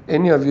on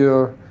any of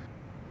your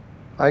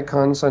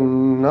icons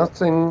and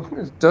nothing.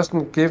 It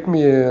doesn't give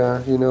me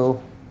a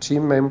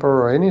team member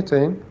or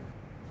anything.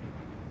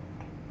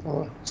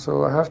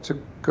 So I have to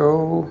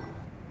go.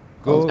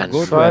 Go And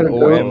to try an to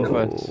go OM to-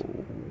 first.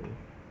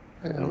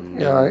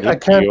 Yeah, I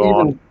Nick, can't you're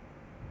on.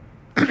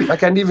 even. I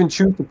can't even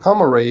choose the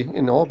com array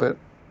in orbit.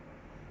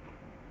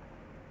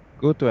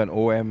 Go to an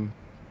OM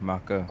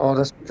marker. Oh,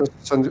 that's because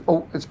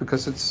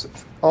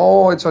it's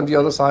on it's on the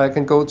other side. I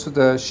can go to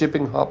the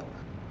shipping hub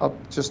up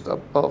just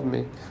above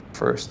me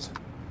first.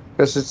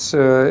 Because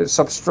it's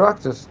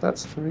obstructed.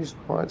 That's the reason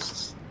why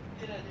it's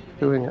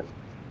doing it.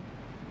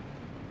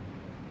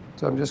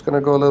 So I'm just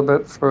gonna go a little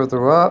bit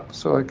further up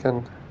so I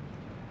can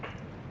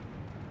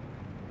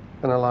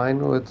align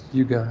with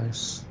you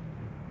guys.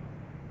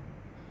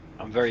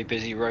 I'm very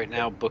busy right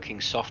now booking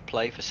soft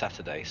play for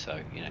Saturday, so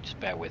just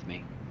bear with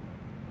me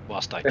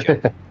whilst I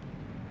jump.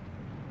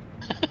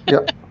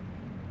 Yeah.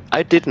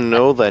 I didn't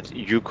know that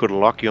you could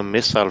lock your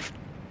missile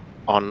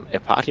on a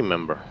party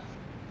member.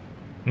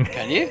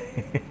 Can you?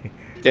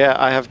 Yeah,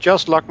 I have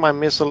just locked my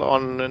missile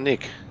on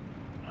Nick.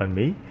 On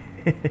me?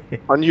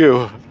 On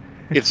you.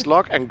 It's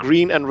locked and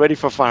green and ready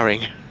for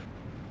firing.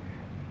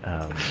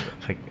 Press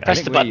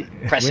Nick, the where button.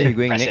 you- Press where it. you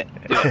going, Press Nick?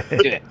 it.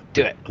 Do it.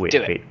 Do it. Wait,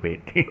 Do it.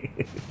 wait.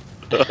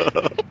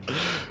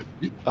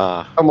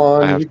 Come I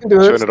on, have you can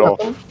do it. turn it off.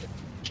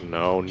 Stefan.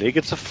 No, Nick,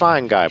 it's a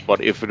fine guy, but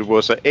if it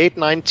was an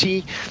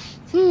 890,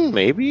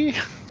 maybe.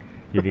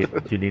 You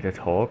need a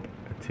torp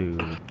to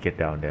get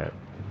down that,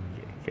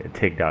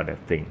 take down that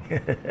thing.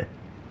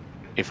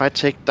 If I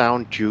take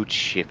down Jude's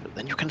ship,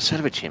 then you can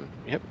salvage him.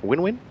 Yep,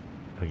 win-win.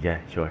 Oh yeah,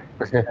 sure.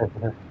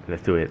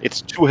 Let's do it.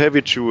 It's too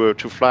heavy to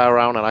fly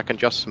around, and I can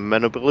just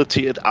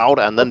maneuverity it out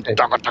and then Okay.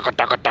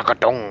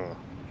 dong.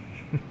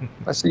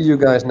 I see you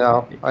guys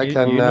now. I You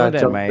can know that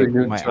jump my to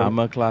you. my too.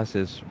 armor class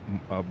is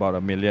about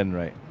 1 million,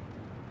 right?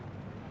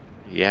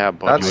 Yeah,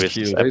 but That's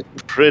you is cute. a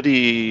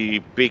pretty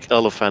big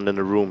elephant in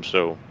the room,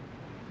 so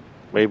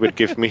maybe it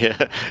gives me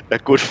a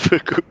good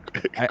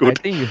I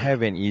think you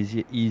have an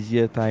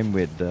easier time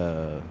with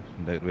the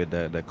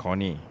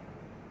Connie.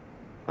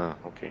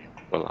 Okay.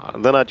 Well,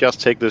 then I just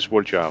take this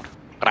vulture out.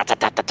 I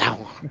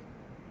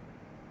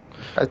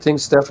think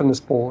Stefan is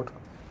bored.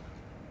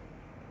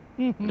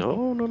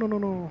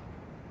 No.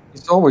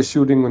 He's always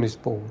shooting when he's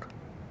bored.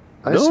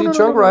 I No, see no, no,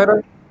 Chunk no, no.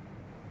 Rider.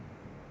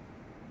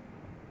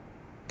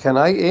 Can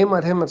I aim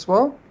at him as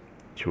well?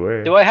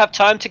 Sure. Do I have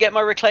time to get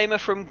my reclaimer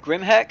from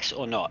Grimhex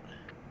or not?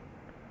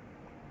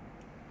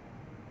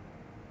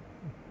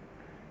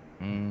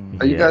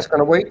 Are you guys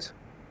gonna wait?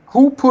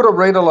 Who put a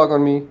radar log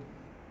on me?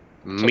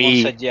 Someone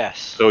Me. said yes.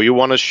 So you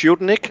want to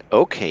shoot, Nick?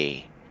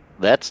 Okay.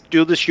 Let's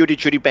do the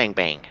shooty bang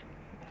bang.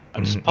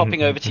 I'm just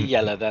popping over to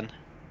Yellow then.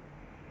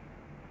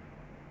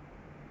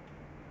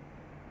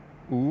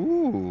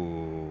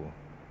 Ooh.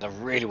 I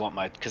really want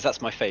because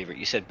that's my favorite.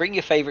 You said bring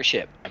your favorite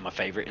ship, and my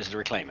favorite is the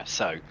Reclaimer.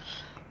 So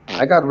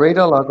I got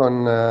radar lock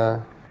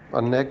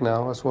on Neck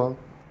now as well.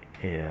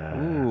 Yeah.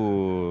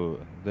 Ooh,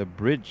 the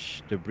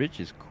bridge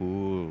is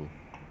cool.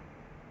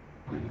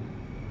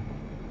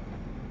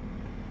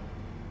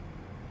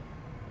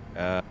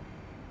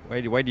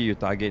 Why do you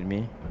target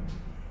me?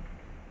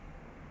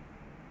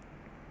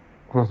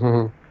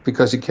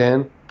 Because you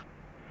can.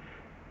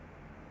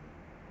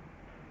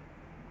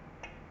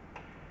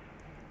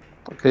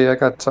 Okay, I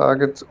got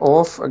target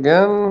off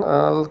again.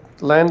 I'll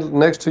land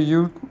next to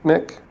you,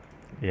 Nick.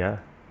 Yeah.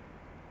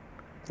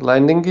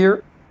 Landing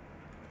gear.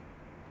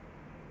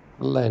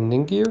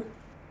 Landing gear.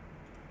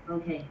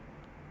 Okay.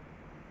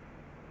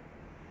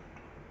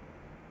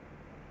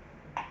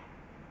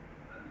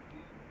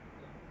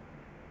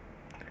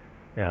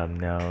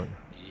 Now.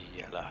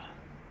 Yellow.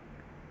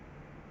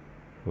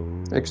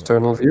 Ooh,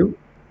 External view.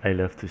 I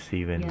love to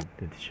see when Yeah.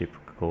 the ship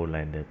go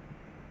landed.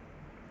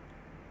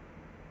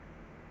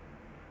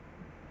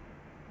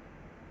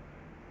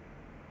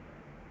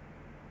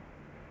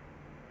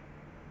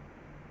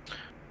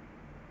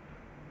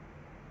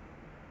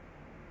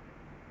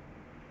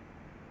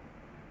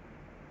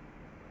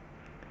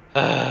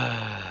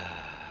 Right,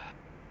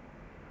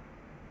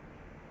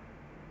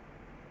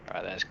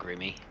 that's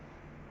grimy.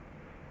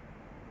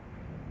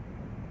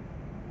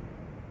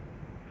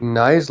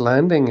 Nice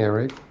landing,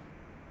 Eric.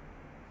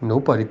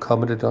 Nobody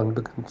commented on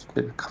the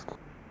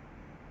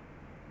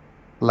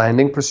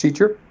landing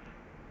procedure.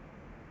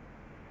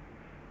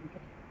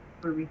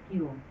 For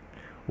refuel.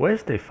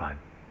 Where's Stefan?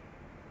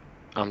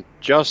 I'm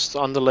just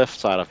on the left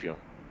side of you.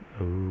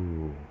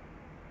 Ooh,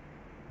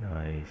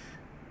 nice.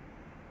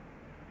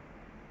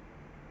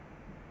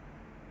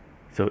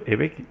 So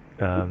Eric,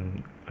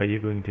 are you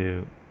going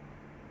to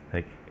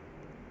like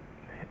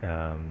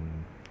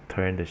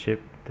turn the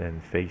ship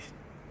then face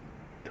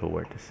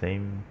toward the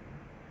same?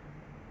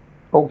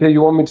 Okay,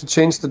 you want me to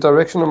change the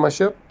direction of my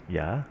ship?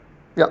 Yeah.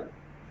 Yeah,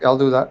 I'll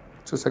do that.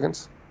 2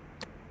 seconds.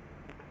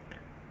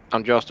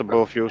 I'm just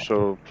above you,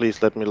 so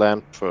please let me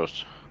land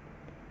first.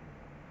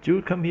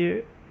 Jude, come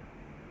here.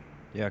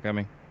 Yeah,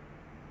 coming.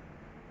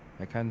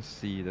 I can't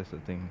see. That's the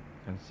thing.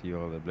 Can't see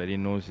all the bloody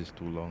nose is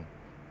too long.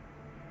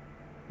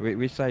 Wait,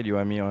 which side you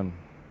want me on?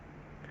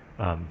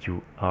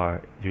 You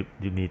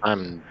need.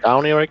 I'm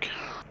down, Eric.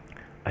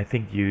 I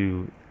think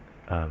you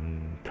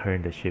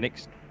turn the ship.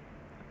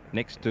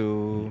 Next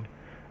to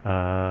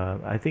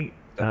I think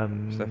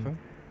Stefan.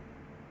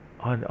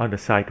 on the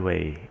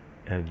sideway.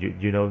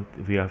 You know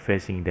we are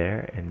facing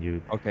there, and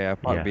you. Okay, I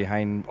park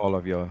behind all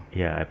of you.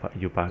 Yeah,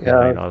 you park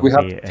behind all we of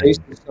have me, to face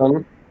the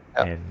sun.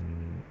 Yeah. and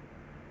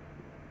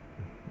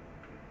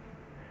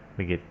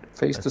we get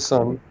Face the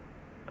sun.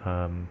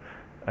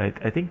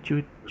 I think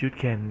Jude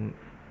can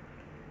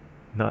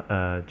not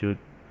Jude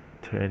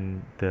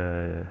turn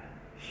the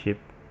ship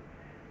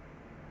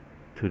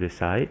to the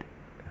side,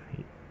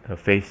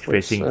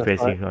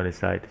 facing on the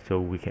side, so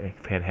we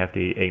can have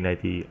the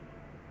 890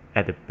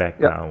 at the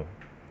background,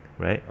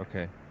 right?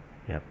 Okay.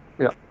 Yep.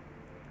 Yeah.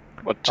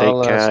 But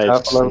take care,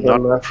 it's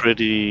not left.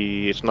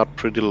 pretty. It's not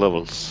pretty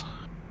levels.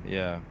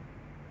 Yeah.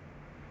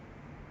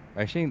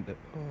 Actually,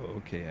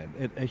 okay.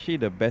 Actually,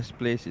 the best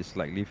place is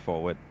slightly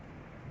forward.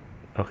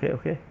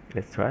 Okay.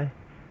 Let's try.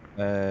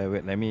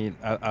 Wait.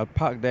 I'll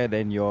park there.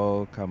 Then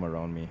you'll come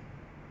around me.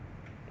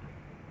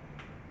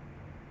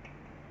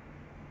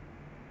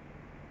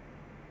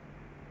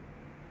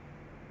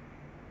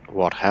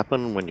 What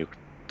happened when you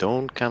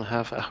can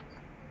have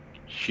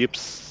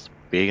ships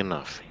big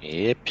enough?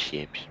 Yep.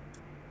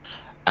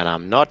 And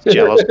I'm not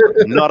jealous,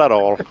 not at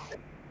all.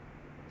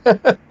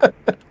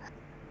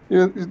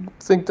 You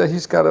think that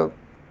he's got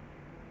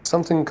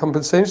something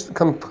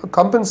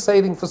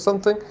compensating for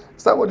something?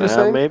 Is that what you're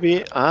saying?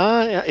 Maybe.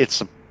 Yeah,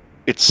 it's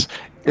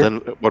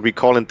then what we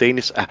call in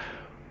Danish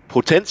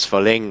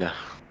potensforlænger.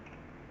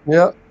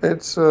 Yeah,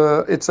 it's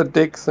a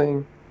dick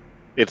thing.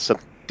 It's a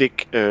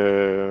dick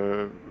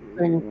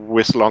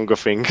with longer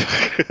thing.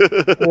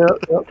 Yeah.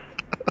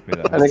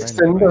 An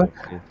extender.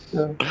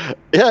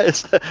 Yeah,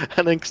 it's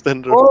an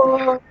extender.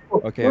 Oh,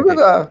 okay. Look at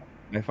that.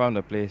 I found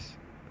a place.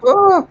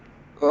 Oh,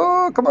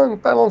 come on,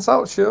 balance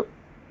out, ship.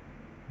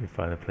 You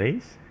found a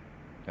place?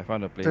 I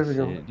found a place. There we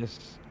go. Here.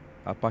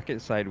 I'll park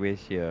it sideways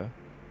here.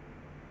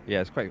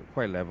 Yeah, it's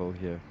quite level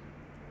here.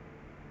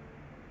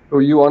 So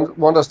you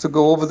want us to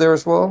go over there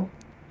as well?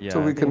 Yeah.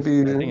 So we can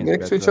be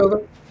next to each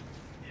other?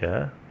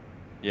 Yeah.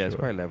 Yeah, it's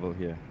quite level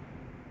here.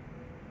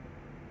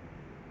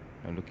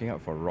 I'm looking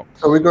out for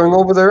rocks. Are we going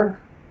over there?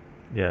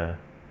 Yeah.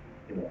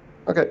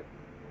 Okay.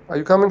 Are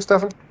you coming,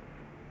 Stefan?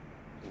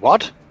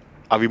 What?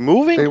 Are we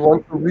moving? They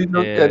want to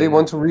relocate. Yeah, they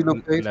want to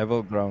relocate.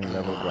 Level ground.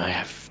 I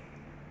have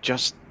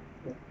just.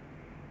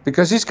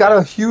 Because he's got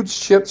a huge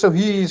ship, so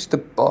he's the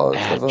boss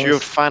of us. You'll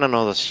find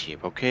another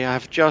ship, okay?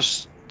 I've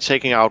just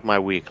taken out my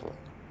vehicle.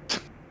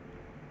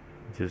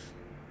 Just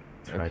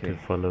try to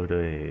follow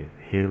the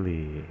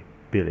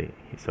hillbilly.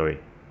 Sorry,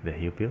 the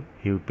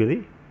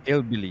hillbilly.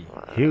 Hillbilly.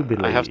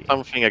 I have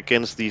something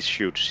against these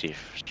huge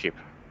ship.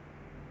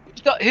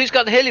 Who's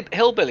got the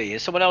hillbilly?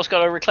 Has someone else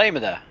got a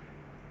reclaimer there?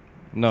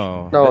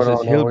 No, this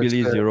is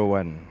Hillbilly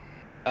 01.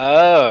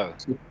 Oh.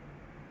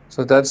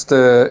 So that's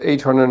the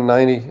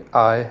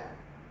 890i.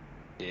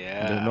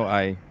 Yeah. There's no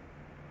I.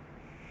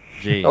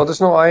 J. Oh,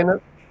 there's no I in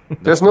it?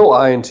 There's no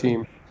I in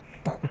team.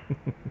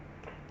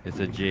 It's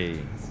a J.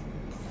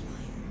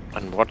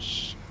 And what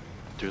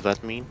do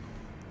that mean?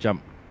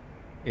 Jump.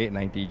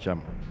 890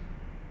 jump.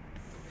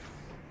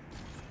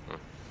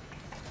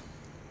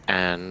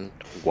 And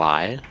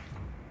why?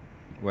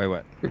 Why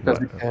what? Because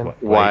you can.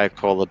 Why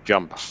call it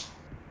jump?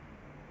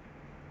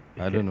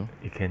 I don't know.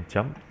 It can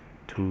jump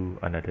to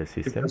another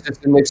system. Because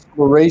it's an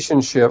exploration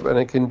ship and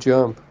it can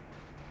jump.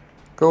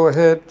 Go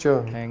ahead,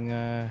 jump.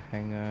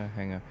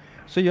 Hanger.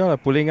 So you all are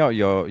pulling out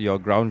your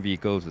ground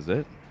vehicles, is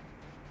it?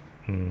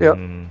 Yep.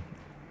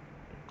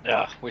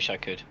 Yeah, wish I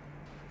could.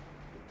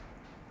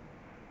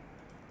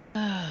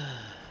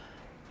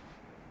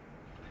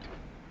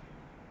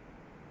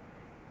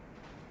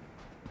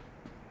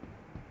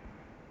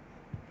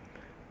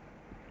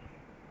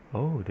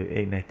 Oh, the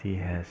 890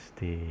 has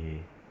the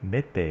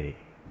mid bay.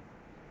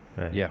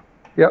 Right. Yeah.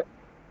 Yep.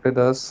 It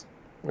does.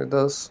 It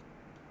does.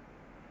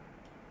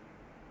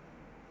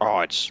 Oh,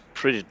 it's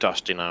pretty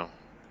dusty now.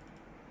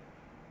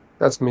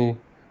 That's me.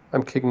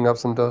 I'm kicking up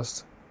some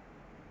dust.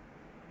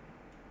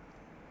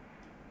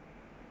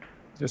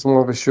 Just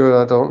want to be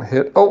sure I don't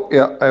hit. Oh,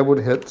 yeah, I would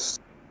hit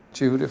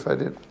Jude if I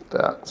did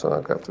that. So I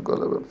have to go a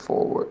little bit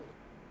forward.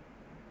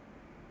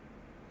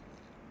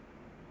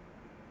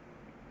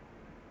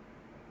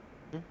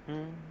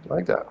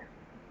 Like that.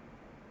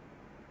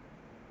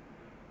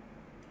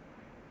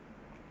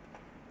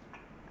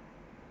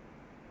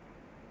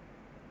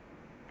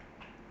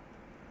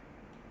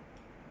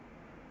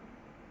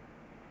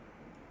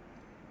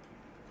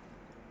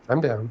 I'm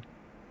down.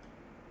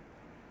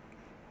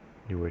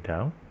 You were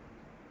down?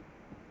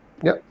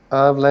 Yep,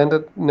 I've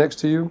landed next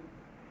to you.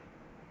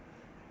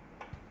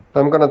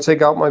 I'm gonna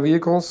take out my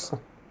vehicles.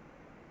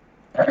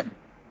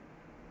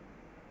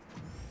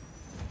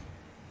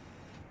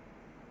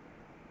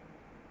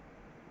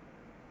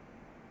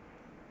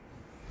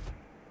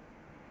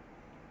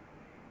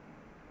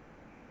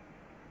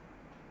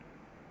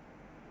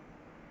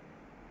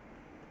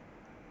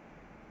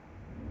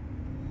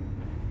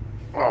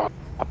 Oh,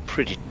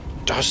 pretty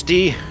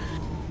dusty.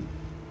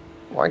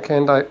 Why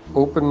can't I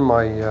open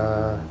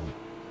my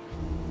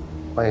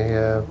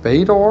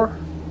bay door?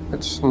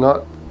 It's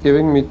not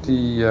giving me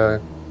the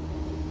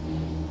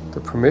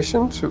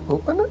permission to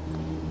open it.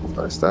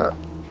 What is that?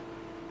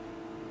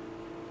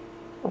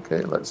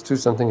 Okay, let's do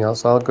something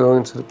else. I'll go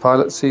into the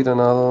pilot seat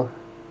and I'll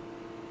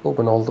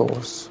open all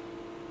doors.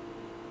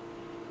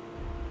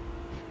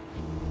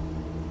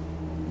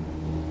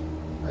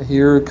 I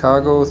hear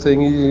cargo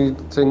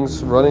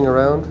things running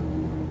around,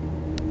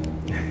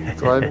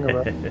 driving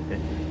around.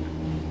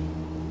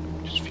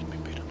 Just feed me,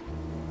 Peter.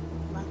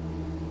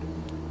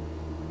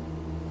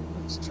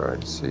 Let's try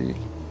to see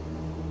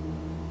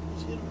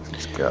if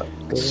it's got.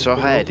 Så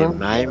har jeg det open.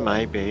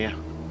 meget bedre.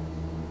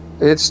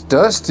 It's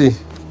dusty.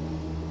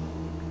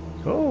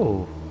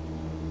 Oh.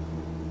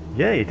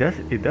 Yeah, it does.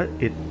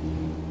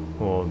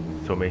 Oh,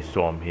 so many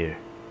storm here.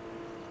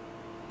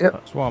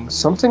 Yep. Swamp.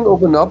 Something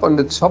opened up on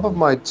the top of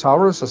my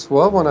towers as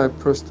well when I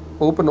pressed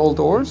open all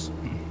doors.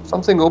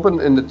 Something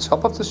opened in the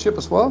top of the ship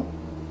as well.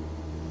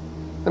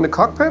 In the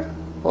cockpit?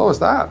 What was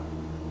that?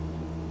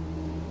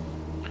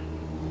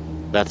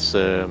 That's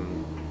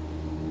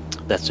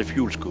a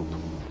fuel scoop.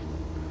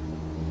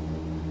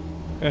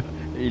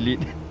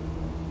 Elite.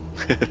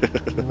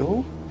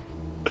 No.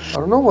 I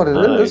don't know what it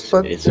is,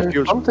 but it's a there's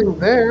fuel something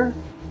there.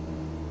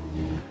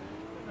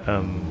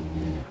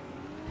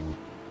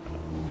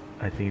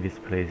 I think this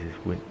place is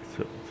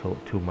so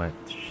too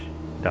much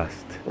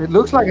dust. It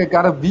looks like I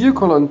got a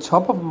vehicle on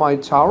top of my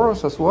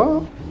towers as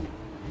well.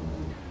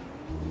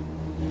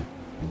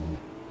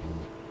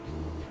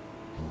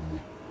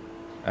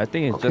 I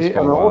think it's Okay, just for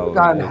and a I also while.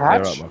 got a they'll clear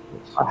up hatch.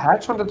 afterwards. A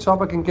hatch on the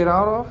top I can get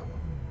out of?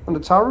 On the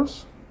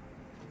towers?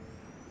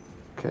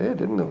 Okay, I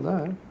didn't know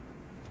that.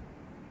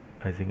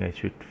 I think I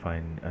should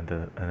find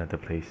another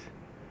place.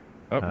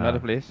 Oh, another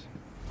place.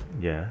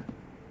 Yeah.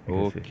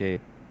 because it- Okay.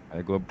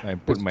 I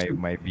put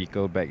my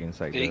vehicle back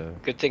inside See, the.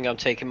 good thing I'm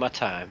taking my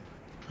time.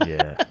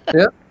 yeah.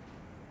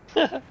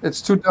 It's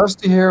too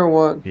dusty here or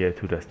what? Yeah.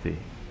 Too dusty.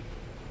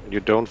 You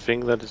don't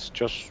think that it's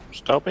just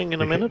stopping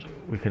in a minute?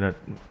 We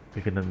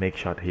cannot make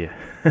shot here.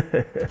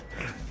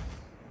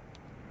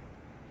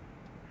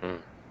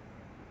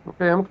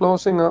 Okay, I'm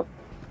closing up.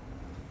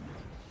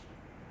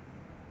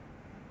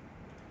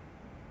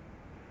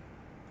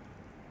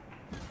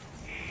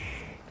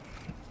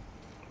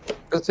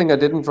 Good thing I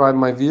didn't drive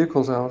my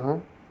vehicles out, huh?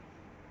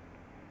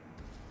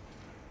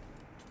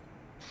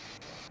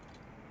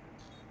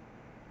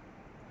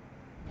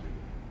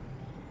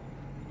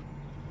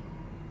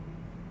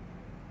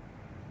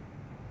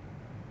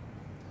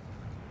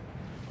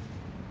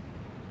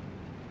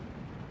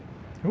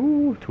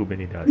 Ooh, too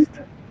many dust.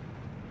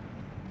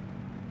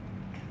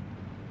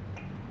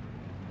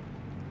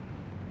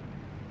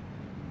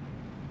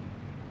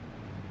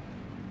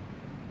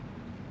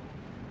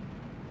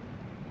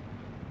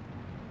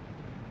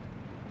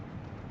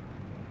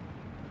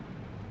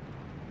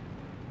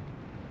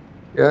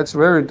 Yeah, it's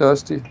very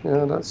dusty.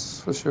 Yeah,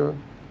 that's for sure.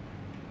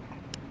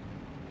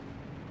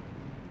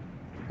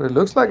 But it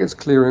looks like it's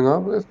clearing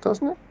up,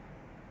 doesn't it?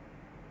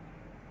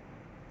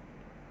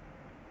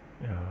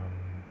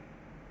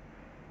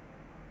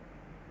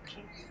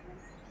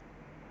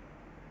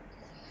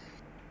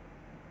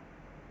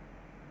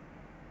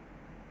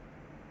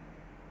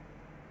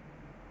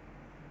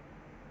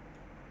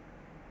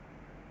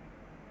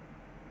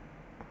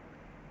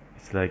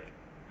 It's like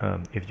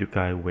if you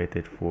guys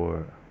waited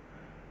for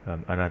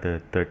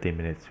another 30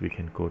 minutes, we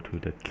can go to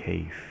the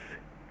cave.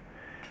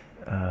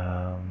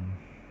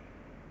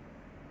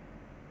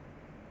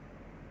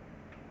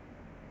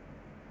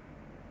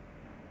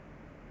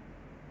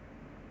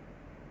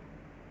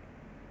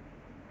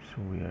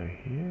 So we are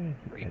here.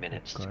 3 at the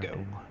minutes to go.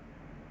 garden.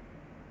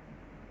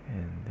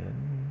 And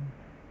then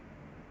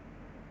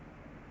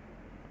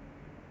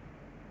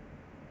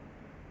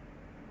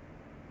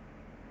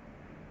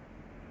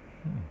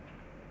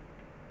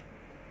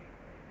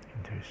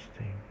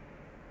interesting.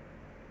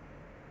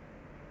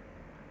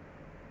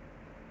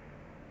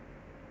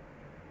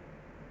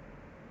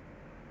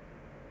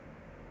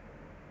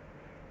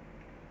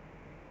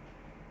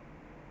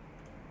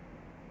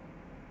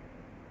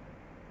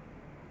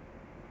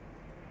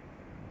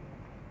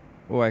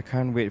 Oh, I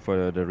can't wait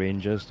for the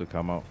Rangers to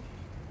come out.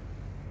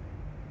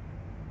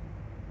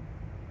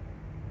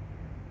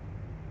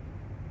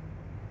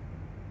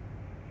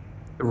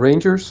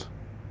 Rangers?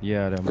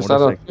 Yeah, the Is that a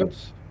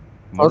motorcycles.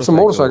 Oh, it's a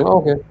motorcycle. Oh,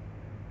 okay.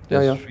 Yeah,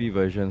 There's yeah. 3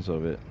 versions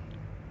of it.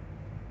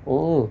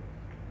 Oh.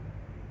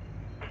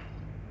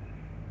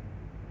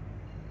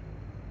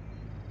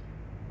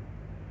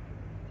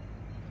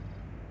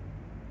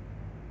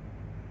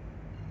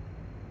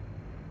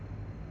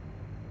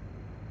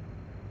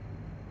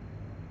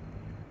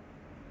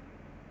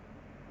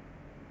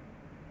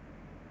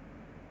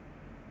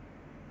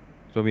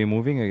 So we're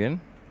moving again?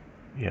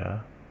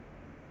 Yeah.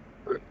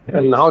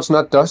 And now it's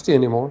not dusty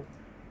anymore.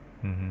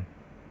 Mm-hmm.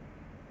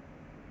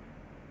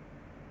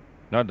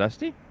 Not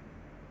dusty?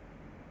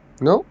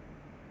 No?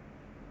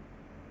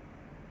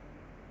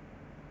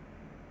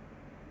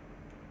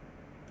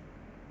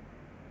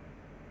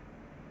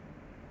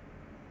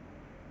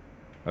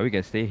 Oh, we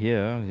can stay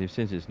here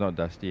since it's not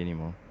dusty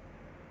anymore.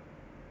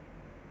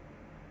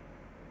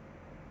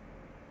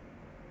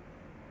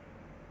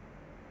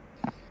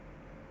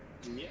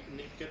 Yeah,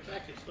 Nick, get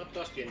back. It's not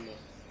dusty anymore.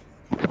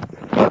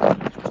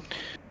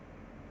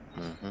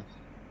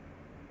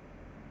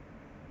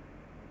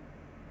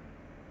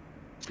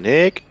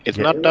 Nick, it's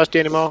Yeah. not dusty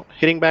anymore.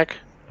 Hitting back.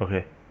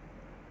 Okay.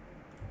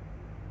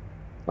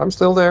 I'm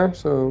still there,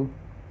 so...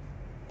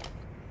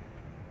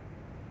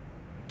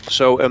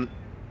 So,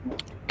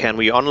 can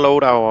we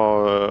unload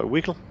our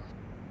vehicle?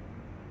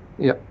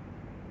 Yeah.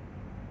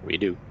 We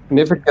do. And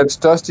if it gets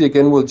dusty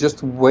again, we'll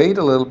just wait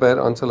a little bit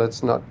until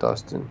it's not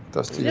dusty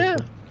Yeah.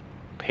 again.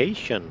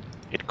 Patient,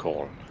 it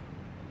called.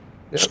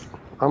 Yeah.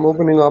 I'm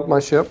opening up my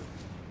ship.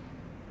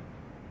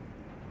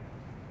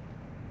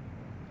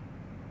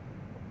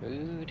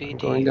 I'm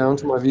going down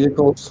to my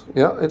vehicles.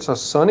 Yeah, it's a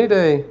sunny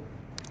day.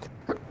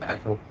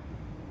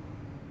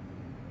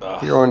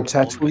 Here on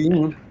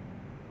Tatooine.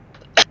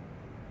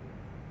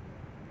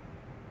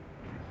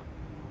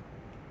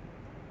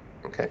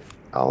 Okay,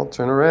 I'll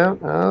turn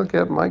around. I'll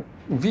get my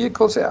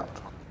vehicles out.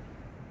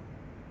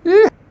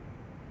 Yeah.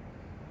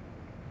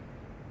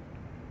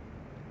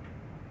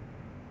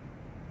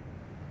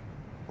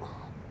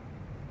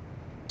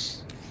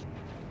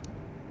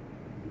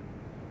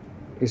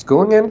 He's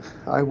going in.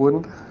 I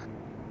wouldn't.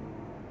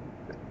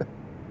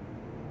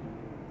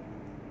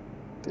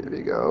 There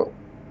we go.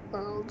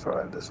 I'll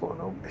try this one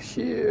over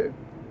here.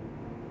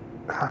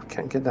 I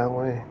can't get that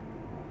way.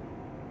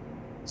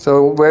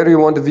 So where do you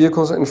want the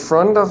vehicles? In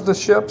front of the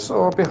ships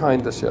or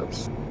behind the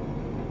ships?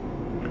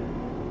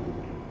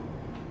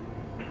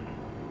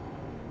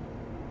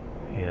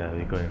 Yeah,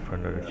 we go in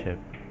front of the ship.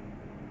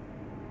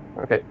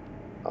 Okay,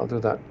 I'll do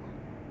that.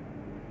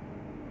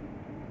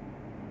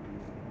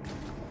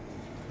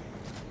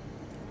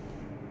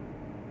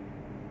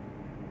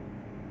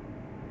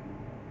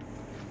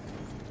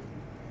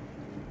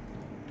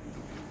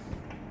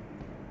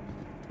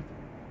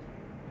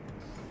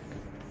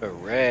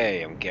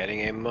 Hooray, I'm getting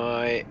in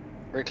my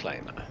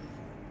reclaimer.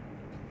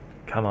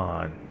 Come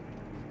on.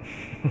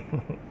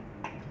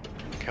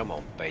 Come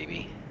on,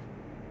 baby.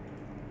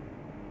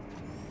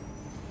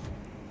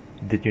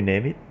 Did you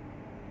name it?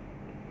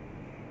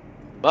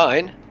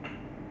 Mine?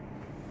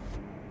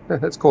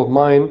 It's called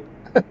mine.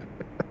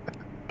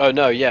 Oh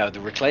no, yeah, the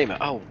reclaimer.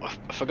 Oh,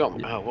 I forgot.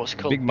 Oh, what's it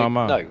called? Big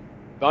Mama. No,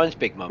 mine's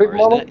Big Mama, Big isn't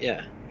Mama? it?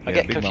 Yeah. I Yeah,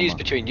 get Big confused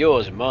Mama. between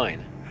yours and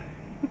mine.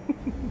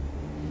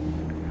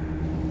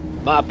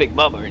 My Big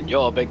Mama and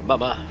your Big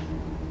Mama.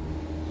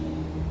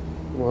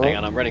 Well, Hang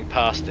on, I'm running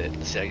past it.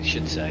 So it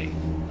should say.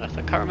 I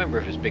can't remember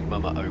if it's Big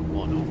Mama 01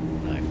 or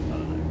no.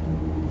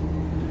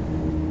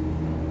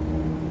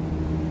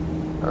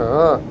 I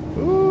don't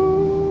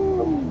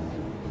know.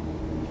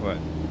 What?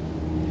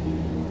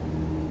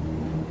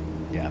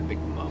 Yeah, Big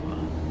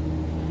Mama.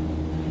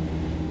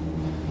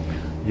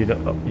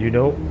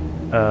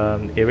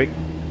 Eric,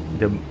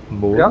 the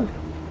mule, Yeah.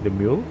 the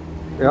mule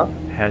yeah,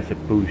 has a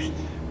boost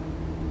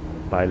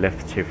by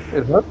left shift.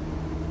 is that?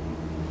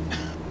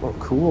 Oh,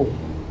 cool.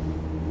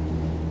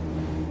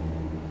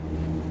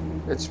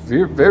 It's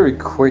very, very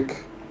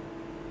quick.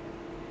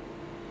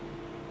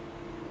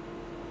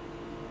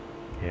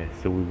 Yeah,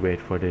 so we wait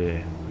for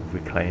the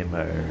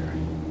reclaimer.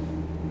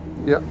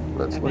 Yeah,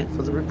 let's wait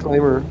for the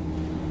reclaimer.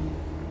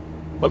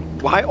 But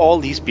why all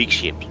these big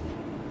ships?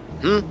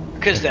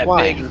 Because they're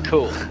Why? big and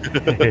cool.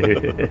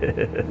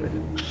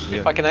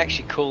 If I can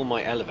actually cool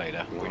my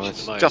elevator, which Well, at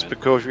it's the moment... just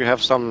because you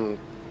have some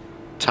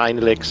tiny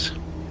legs.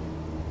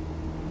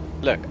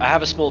 Look, I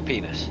have a small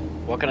penis.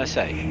 What can I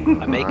say?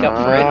 I make up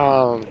for it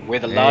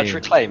with a large Hey.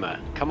 reclaimer.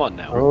 Come on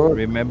now. Oh,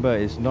 Remember,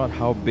 it's not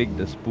how big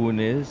the spoon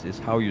is, it's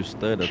how you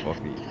stir the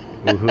coffee.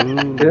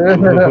 Woohoo! yeah.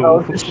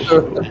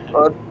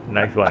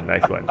 Nice one,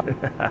 nice one.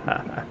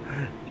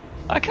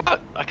 I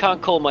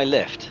can't call my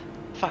lift.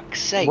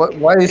 Fuck's sake.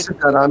 Why is it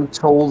that I'm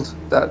told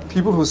that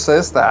people who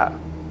says that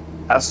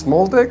have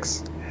small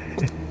dicks?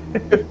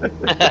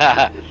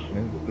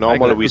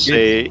 Normally got we two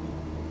say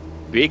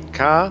big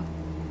car,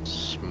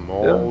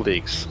 small Yeah.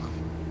 dicks.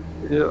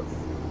 Yeah.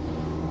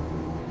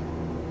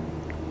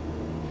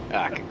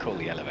 I can call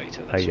the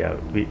elevator. That's Yeah,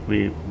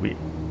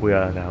 we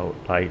are now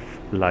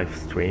live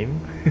stream.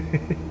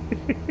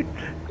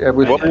 Yeah,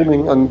 we're What?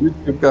 streaming on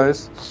YouTube,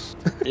 guys.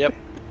 Yep.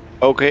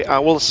 Okay, I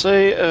will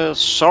say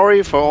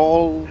sorry for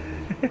all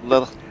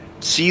that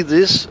see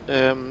this.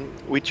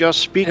 We're just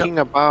speaking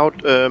about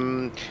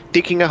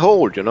digging a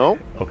hole, you know?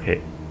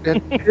 Okay. Yeah,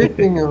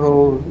 digging a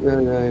hole.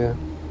 Yeah.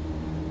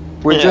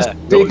 We're Yeah. just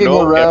digging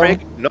no, around. Eric,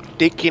 not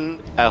digging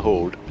a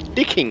hole.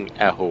 Digging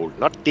a hole,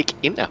 not dig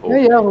in a hole.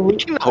 Yeah,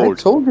 Digging a I hole.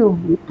 told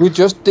you, we're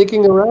just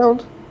digging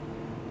around.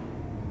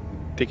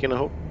 Digging a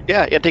hole.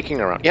 Yeah, digging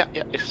around. Yeah,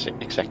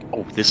 exactly.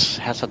 Oh, this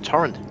has a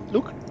torrent.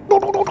 Look.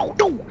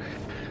 No.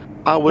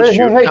 I will shoot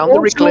down the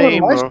don't shoot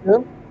at mice, reclaimer.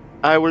 man.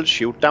 I will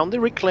shoot down the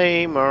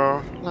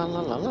reclaimer. La la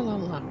la la la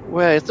la.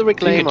 Where is the You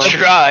can reclaimer?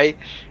 try.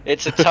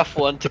 It's a tough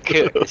one to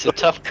cook. It's a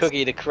tough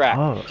cookie to crack.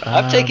 Oh,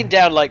 I've taken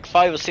down like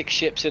 5 or 6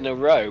 ships in a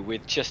row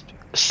with just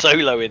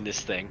solo in this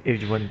thing.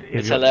 If you want,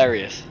 It's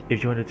hilarious.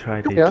 If you want to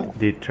try Yeah.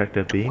 the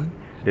tractor beam,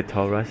 the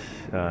Taurus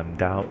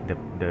down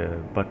the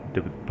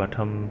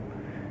bottom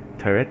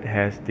turret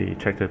has the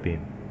tractor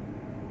beam.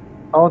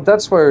 Oh,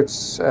 that's where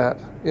it's at.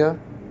 Yeah.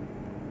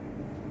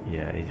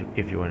 Yeah,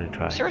 if you want to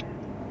try. Is there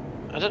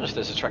I don't know if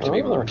there's a tractor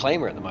beam on the Oh.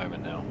 reclaimer at the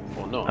moment now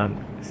or not.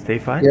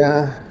 Stefan,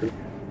 Yeah.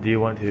 do you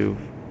want to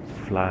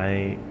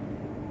fly?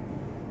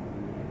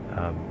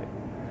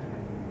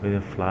 Will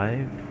you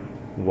fly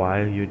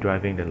while you're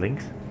driving the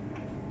Lynx?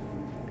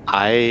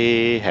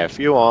 I have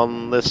you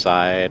on the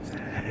side.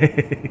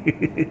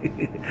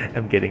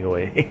 I'm getting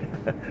away.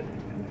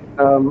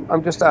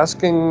 I'm just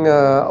asking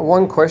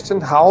one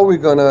question. How are we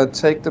gonna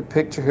take the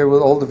picture here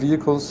with all the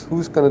vehicles?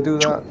 Who's gonna do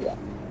that?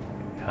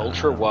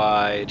 Ultra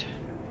wide.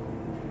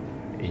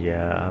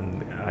 Yeah,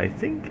 I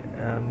think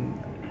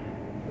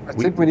I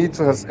think we need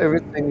to have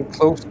everything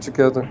close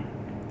together.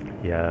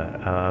 yeah,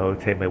 I'll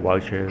take my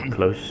voucher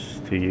close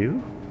to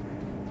you.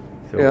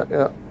 So,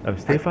 Yeah.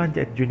 Stefan,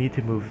 you need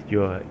to move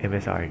your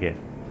MSR again.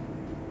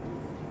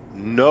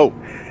 No.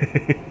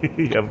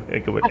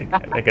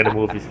 I'm gonna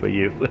move this for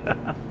you.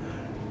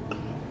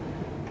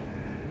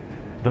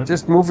 Don't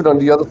Just move it on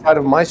the other side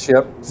of my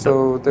ship,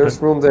 so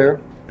there's room there.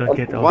 don't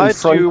get all Why in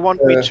front, do you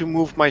want me uh, to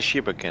move my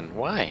ship again?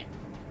 Why?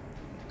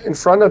 In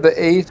front of the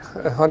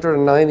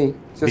 890,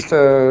 just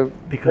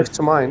because next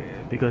to mine.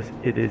 because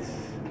it is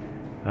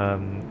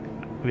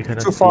we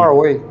cannot Too far see,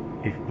 away.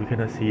 If we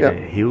cannot see Yeah. the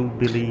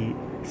hillbilly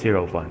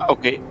 01.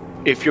 Okay,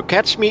 if you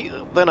catch me,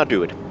 then I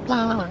do it.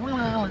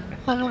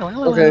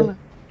 Okay.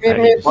 Give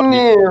me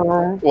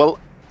Well,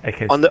 I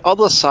can on the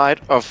other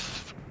side of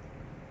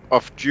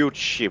Jude's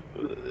ship,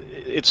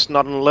 it's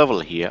not on level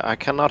here. I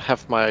cannot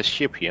have my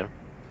ship here.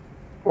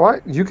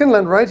 What? You can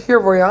land right here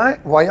where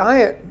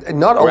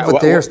not Right, over wha-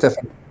 there, wha-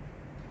 Stefan.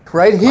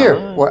 Right here,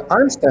 Ah. where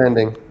I'm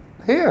standing.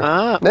 Here,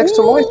 Ah, next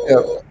to my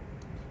ship.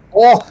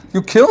 Oh,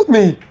 you killed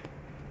me.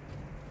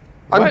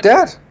 I'm What?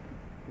 dead.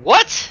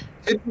 What?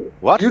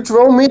 What? You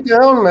drove me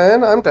down,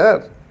 man. I'm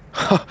dead.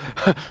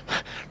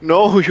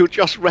 No, you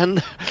just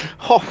ran.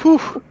 Oh,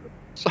 whew.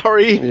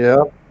 Sorry.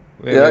 Yeah.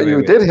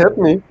 You did hit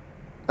me.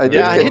 I did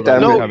Yeah, I get hit.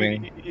 damaged. No,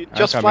 coming. you I'm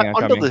just coming, fly I'm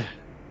under coming.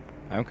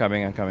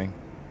 the. I'm coming.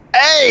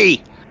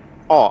 Hey!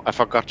 Oh, I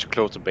forgot to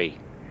close the bay.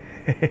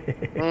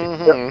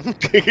 Mhm.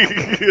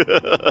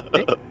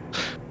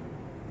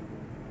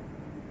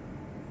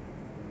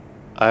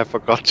 I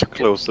forgot to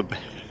close the bay.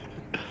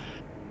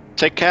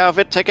 Take care of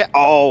it. Take care.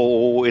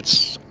 Oh,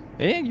 it's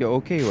Hey, you're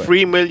okay, what?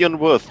 3 million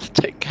worth.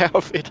 Take care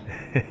of it.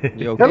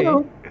 You okay?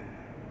 Hello.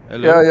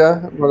 Hello?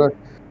 Yeah. But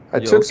I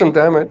You took some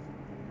okay? damage.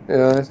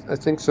 Yeah, I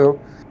think so.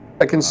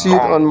 I can see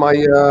it on my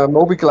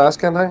Moby glass,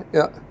 can I?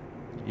 Yeah.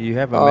 You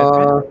have a med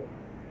pen?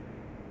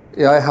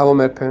 Yeah, I have a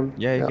med pen.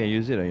 Yeah, you can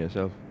use it on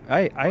yourself.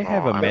 I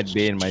have a Oh, med I'm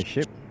bay in my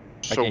ship.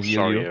 I So can heal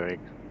sorry, you. Eric.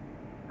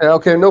 Yeah,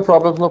 okay, no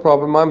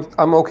problem.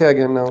 I'm okay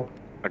again now.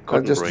 I I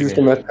couldn't just break used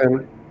it. the med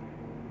pen.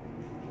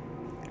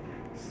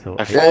 So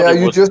I I- thought Yeah, it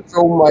you was. just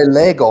throw my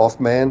leg off,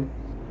 man.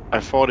 I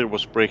thought it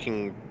was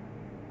breaking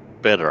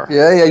better.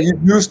 Yeah, you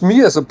used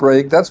me as a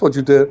brake. That's what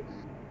you did.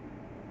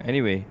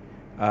 Anyway,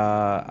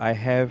 I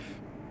have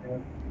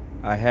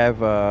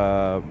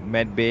a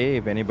med bay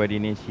if anybody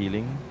needs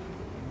healing.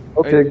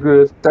 Okay, Why-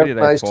 good. why That's did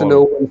I nice to fall?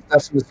 know when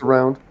Stefan is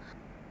around.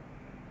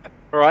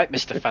 All right,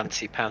 Mr.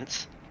 Fancy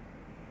Pants.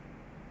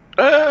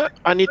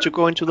 I need to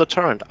go into the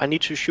turret. I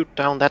need to shoot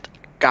down that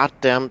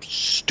goddamn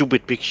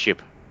stupid big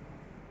ship.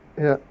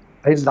 Yeah.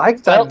 I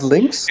like that Well,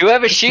 Lynx.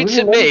 Whoever It's shoots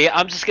really at me,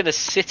 I'm just gonna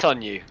sit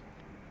on you.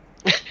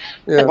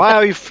 Yeah. Why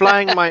are you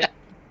flying my?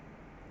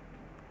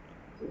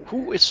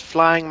 Who is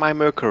flying my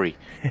Mercury?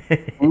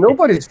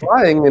 Nobody's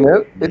flying in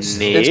it. It's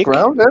Nick?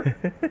 grounded.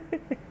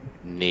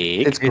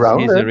 Nick. It's He's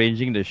grounded.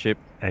 arranging the ship.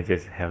 I'm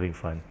just having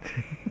fun.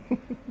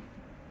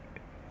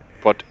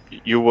 But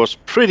you was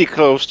pretty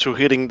close to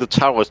hitting the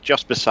towers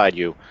just beside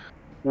you.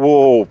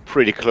 Whoa,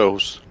 pretty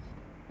close.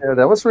 Yeah,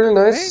 that was really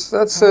nice. Hey,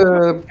 That's I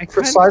can't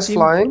precise seem-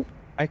 flying.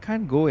 I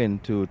can't go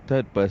into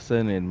third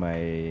person in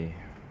my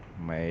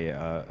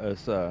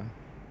Ursa.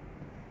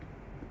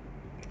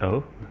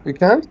 Oh, You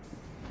can't?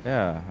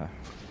 Yeah.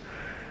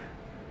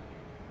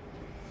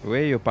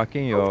 Where you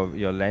parking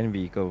your land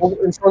vehicles? Oh,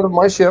 in front of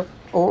my ship.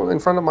 Oh, in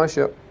front of my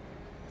ship.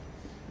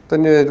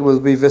 Then it will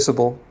be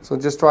visible. So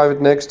just drive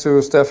it next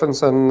to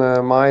Stefan's and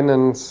mine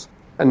and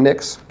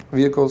Nick's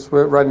vehicles.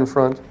 We're right in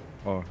front.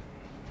 Oh,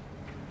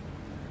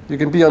 You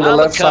can be on the I'm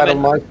left side of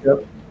coming. my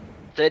ship.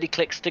 30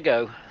 clicks to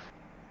go.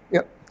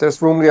 Yep,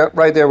 there's room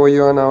right there where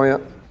you are now. Yeah.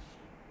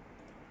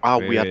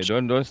 We are wait,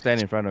 don't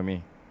stand in front of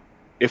me.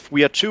 if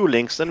we are 2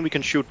 links, then we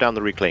can shoot down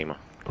the reclaimer.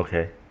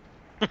 Okay.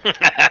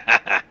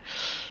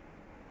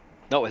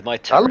 Not with my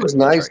That turret. looks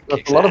My nice. turret There's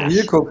kicks a lot of ass.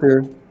 vehicles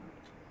here.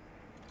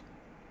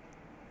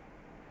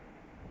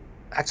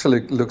 Actually,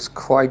 it looks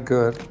quite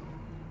good.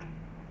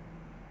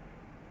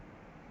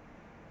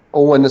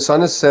 Oh, and the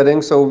sun is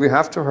setting, so we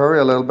have to hurry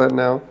a little bit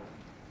now.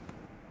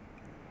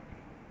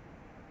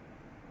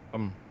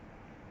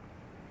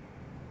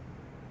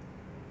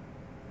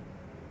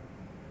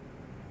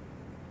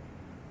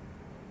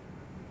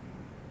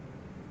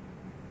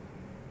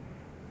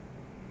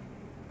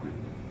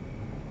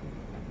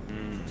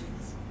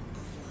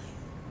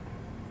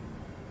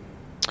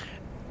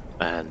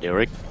 And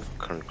Eric,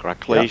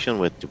 congratulations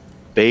with the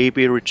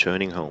baby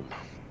returning home.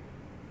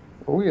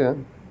 Oh yeah.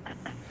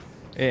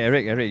 Hey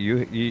Eric,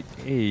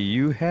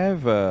 you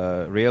have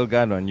a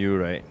railgun on you,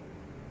 right?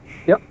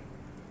 Yep.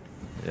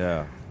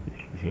 Yeah.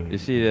 You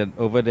see that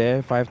over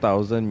there,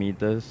 5,000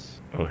 meters.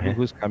 Okay. Look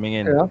who's coming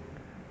in. Yeah.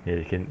 Yeah,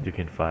 you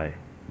can fire.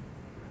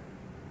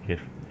 You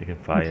can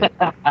fire it.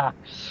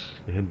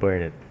 You can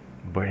burn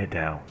it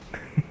down.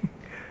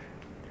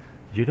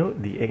 You know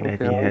the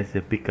 890 Okay. has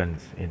the big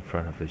guns in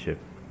front of the ship.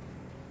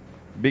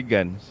 Big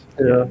guns.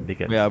 Yeah. Big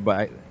guns. Yeah,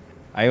 but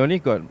I only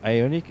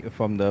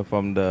from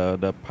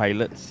the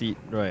pilot seat,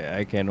 right?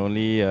 I can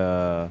only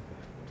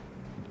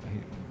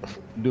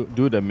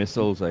do the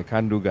missiles. I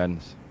can't do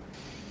guns.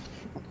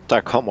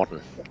 Der kommer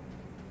den.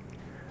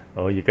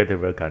 Oh, you got the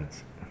real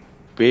guns.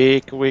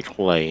 Big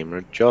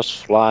reclaimer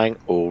just flying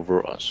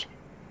over us.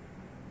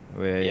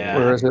 Where Yeah.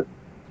 Where is it?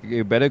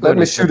 you better go Let to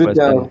me third shoot it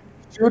person. down.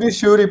 Shooty,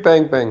 shooty,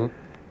 bang, bang.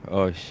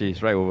 Oh,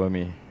 she's right over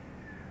me.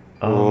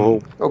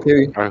 Oh,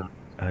 Okay.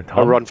 I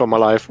Tom, run for my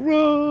life.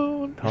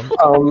 Run! Tom,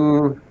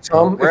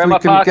 Tom, Where if am we I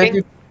can get parking?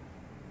 you,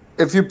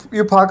 if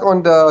you park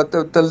on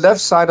the left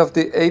side of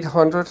the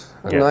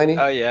 890,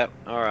 Oh, yeah.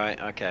 All right.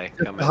 Okay.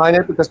 just Come in. behind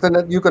it, because then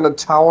you're gonna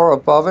tower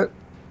above it,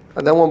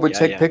 and then when we Yeah,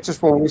 take yeah.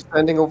 pictures when we're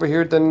standing over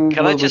here, then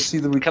Can we'll I just see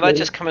the. can I reclaimer.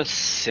 just come and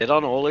sit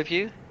on all of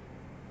you?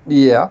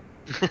 Yeah.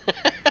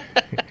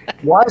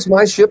 Why is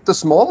my ship the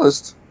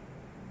smallest?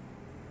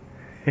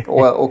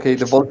 Well, okay,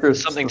 the Vulture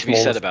is Something the to be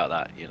said smallest. about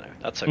that, you know.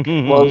 That's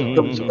okay. Well,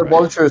 It's all the right.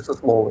 Vulture is the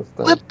smallest.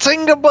 Then.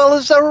 Tinkerbell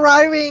is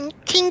arriving!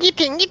 Tingy,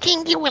 tingy,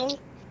 tingy, will.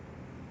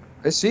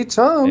 I see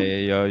Tom.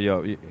 Hey,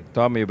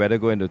 Tom, you better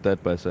go into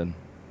third person.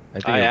 I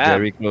think I you're am.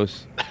 very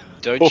close.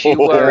 Don't you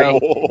worry.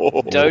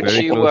 Don't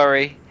Very you close.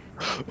 worry.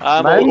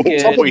 I'm Land all on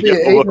top good. of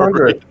the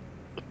 800.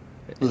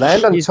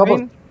 Land on He's top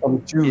going-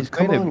 of Jude.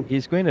 Come on.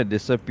 He's going to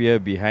disappear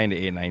behind the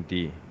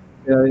 890.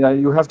 Yeah,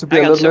 you have to be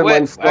Hang a on, little so bit more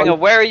in hang on, front.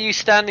 where are you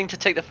standing to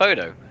take the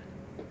photo?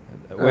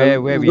 Where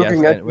we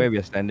looking at- where we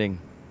are standing.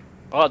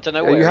 Oh, I don't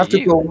know Yeah, where you are have to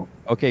you? go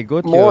Okay,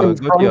 go to more your in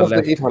front of the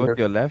left. Go 800.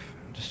 to your left.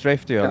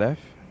 Strafe to your Yeah.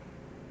 left.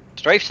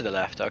 Strafe to the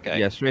left, okay.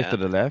 Yeah, strafe to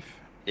the left.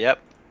 Yep.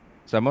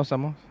 Some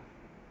more.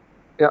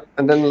 Yeah,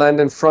 and then land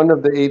in front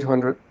of the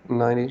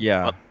 890.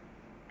 Yeah.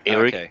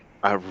 Eric, Okay.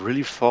 I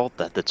really thought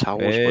that the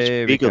towers was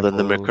Very bigger than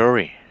the careful.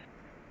 Mercury.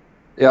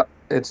 Yeah,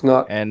 it's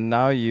not And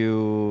now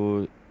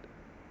you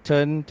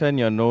turn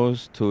your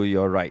nose to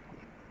your right.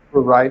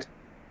 right.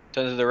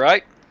 Turn to the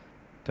right.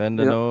 Turn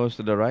the Yep. nose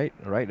to the right.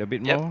 Right, a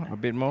bit Yep. more. A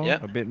bit more.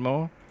 Yep. A bit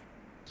more.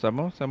 Some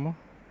more.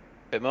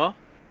 Bit more.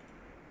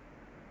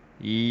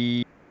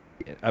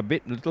 A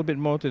little bit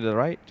more to the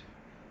right.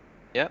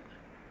 Yep.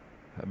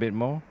 A bit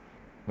more.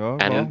 More,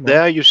 And more, more.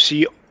 there you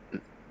see,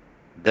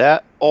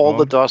 there all the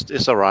More. dust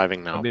is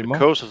arriving now bit more.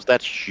 because of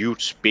that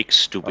huge, big,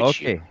 stupid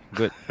ship. Okay,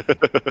 good.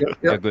 Yeah,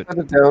 You're good. set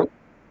it down.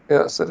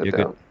 Yeah, set it You're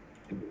good. down.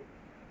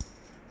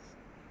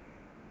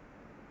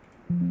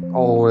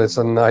 Oh, it's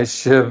a nice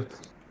ship.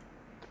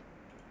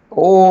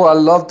 Oh, I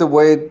love the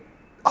way.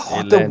 Oh,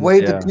 It the lands,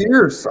 way yeah. the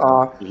gears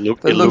are.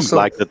 Look, That it looks looks so-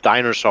 like the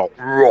dinosaur.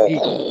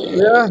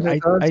 Yeah,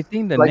 it does. I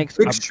think the like next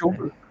big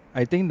shoulder.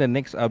 I think the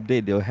next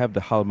update they'll have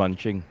the hull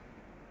munching,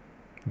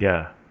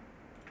 Yeah.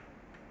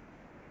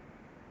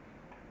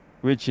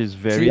 which is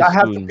very See, I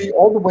have to soon. be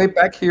all the way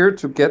back here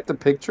to get the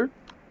picture.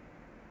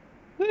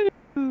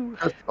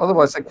 'Cause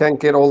otherwise, I can't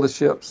get all the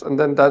ships, and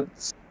then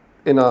that's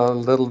in a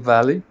little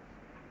valley.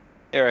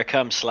 Here I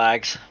come,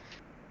 slags.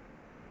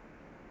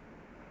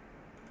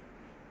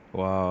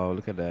 Wow,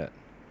 look at that.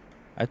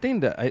 I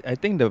think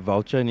the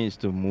Vulture needs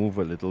to move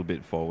a little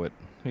bit forward.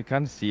 You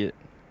can't see it.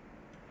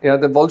 Yeah,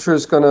 the Vulture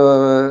is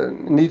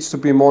needs to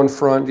be more in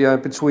front. Yeah,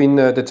 between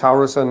the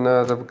towers and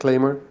the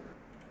Reclaimer.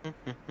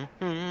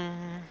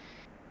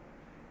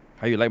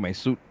 How you like my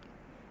suit?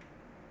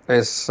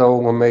 It's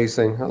so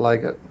amazing. I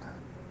like it.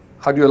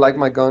 How do you like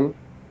my gun?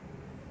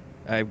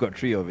 I've got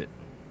 3 of it.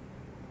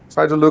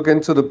 Try to look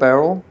into the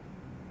barrel.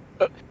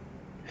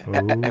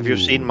 Have you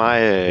seen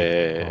my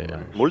Oh,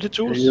 nice.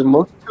 multi-tools? Your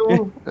multi-tool?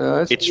 too.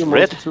 I see It's you,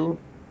 red. Monty, too.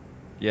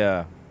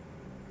 Yeah.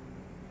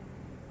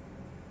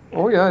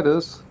 Oh yeah, it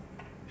is.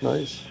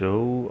 Nice.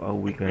 So are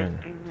we gonna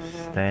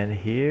stand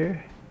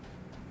here?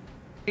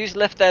 Who's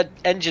left their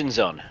engines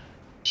on?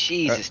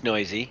 Jeez, it's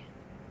noisy.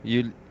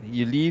 You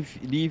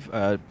leave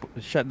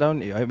shut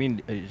down. I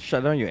mean,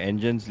 shut down your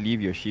engines.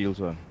 Leave your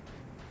shields on.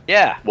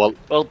 Yeah. Well,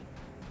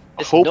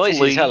 It's noisy as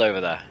hopefully, hell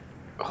over there.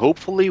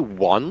 hopefully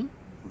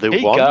the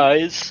Hey one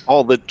guys.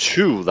 or the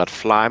two that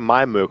fly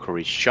my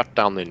Mercury shut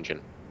down the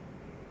engine.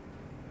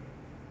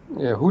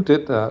 Yeah, who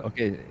did that?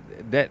 Okay,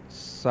 that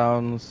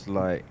sounds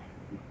like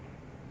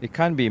it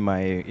can't be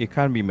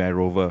my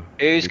rover.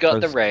 Who's got the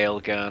because- rail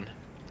gun?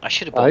 I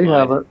should have I bought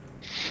have mine.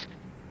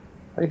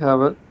 it. I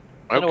have it.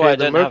 Don't know why I Okay,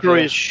 the don't have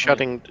Mercury a- is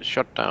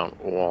shut down.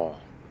 Oh.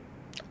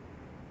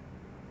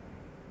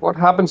 What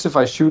happens if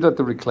I shoot at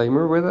the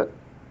reclaimer with it?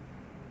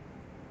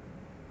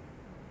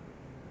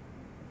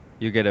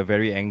 You get a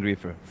very angry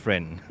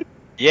friend.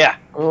 Yeah.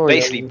 Oh,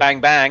 Basically, yeah.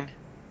 bang bang.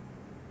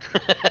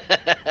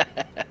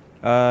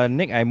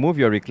 Nick, I move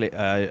your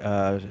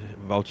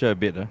vulture a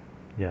bit.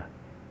 Yeah.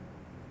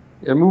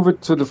 Yeah, move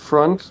it to the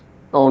front.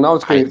 Oh, now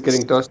it's I-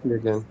 getting dusty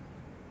again.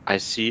 I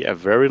see a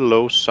very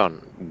low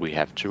sun. We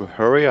have to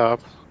hurry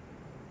up.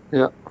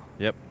 Yeah.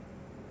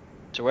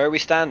 So where are we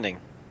standing?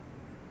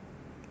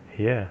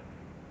 Here.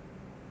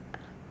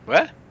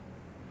 Where?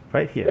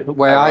 Right here.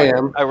 Where I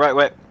am. Oh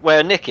right,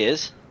 where Nick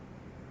is.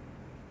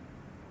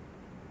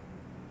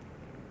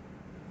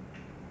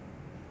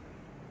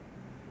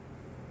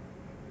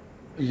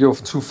 You're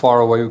too far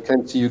away. We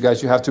can't see you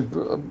guys. You have to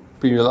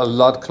be a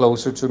lot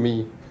closer to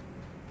me.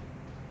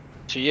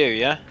 To you,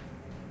 yeah.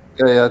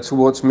 Yeah,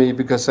 towards me,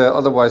 because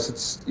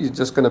otherwise you're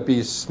just gonna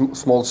be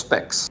small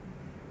specks.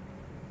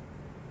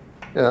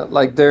 Yeah,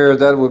 like there,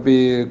 that would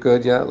be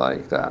good. Yeah,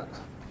 like that.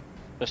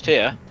 Just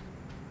here.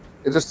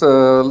 It's just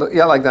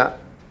yeah, like that.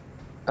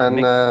 And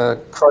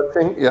Nick?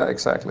 crouching. Yeah,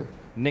 exactly.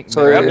 Nick,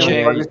 So where,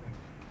 Crouching.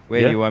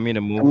 where Yeah. you want me to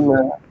And,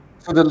 move?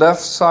 to the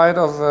left side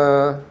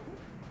of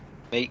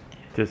Me.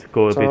 Just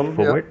go a Tom, bit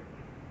yeah. forward.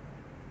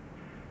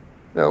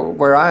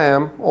 where I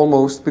am,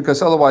 almost,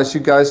 because otherwise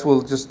you guys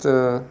will just.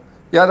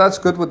 Yeah, that's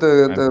good with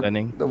I'm the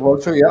turning.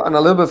 vulture. Yeah, and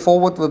a little bit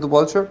forward with the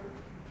vulture.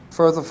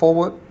 Further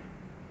forward.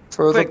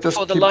 Further. Quick just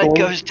before the keep light going.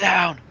 goes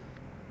down.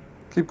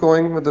 Keep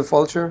going with the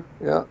vulture.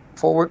 Yeah,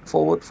 forward,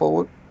 forward,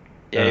 forward.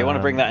 Yeah, you want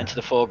to bring that into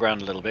the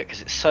foreground a little bit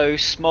because it's so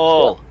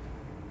small.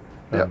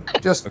 Yeah,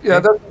 just Okay. yeah,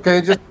 that's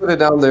okay. Just put it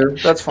down there.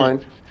 That's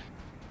fine.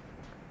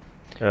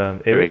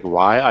 Eric, Eric,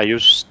 why are you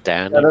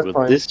standing that's with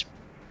fine.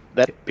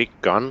 that big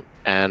gun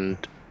and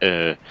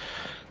the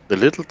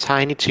little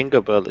tiny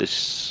Tinkerbell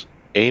is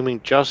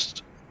aiming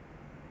just...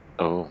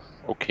 Oh,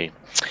 okay.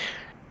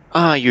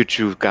 You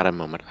two got a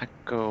moment. I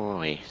go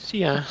away. See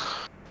ya.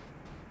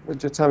 We're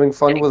just having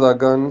fun with our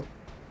gun.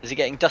 Is it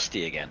getting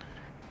dusty again?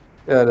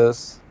 Yeah, it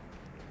is.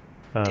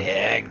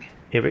 Dang.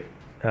 Eric,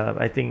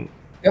 I think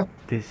Yeah.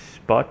 this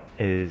spot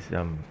is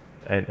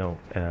I know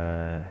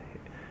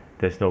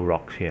there's no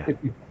rocks here.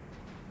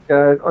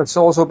 It's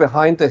also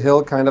behind the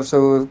hill, kind of.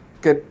 So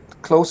get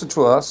closer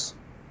to us,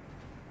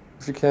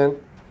 if you can.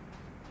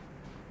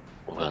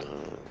 Well,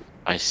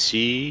 I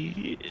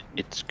see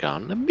it's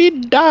gonna be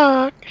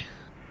dark.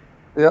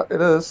 Yeah,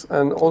 it is,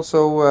 and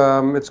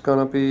also it's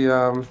gonna be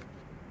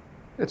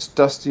it's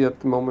dusty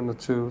at the moment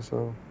too.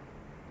 So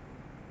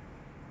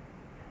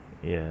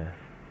Yeah.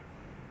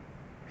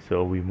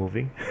 So are we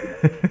moving?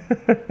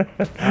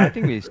 I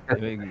think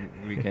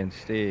we can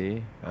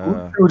stay.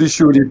 shooty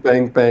shooty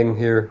bang bang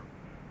here.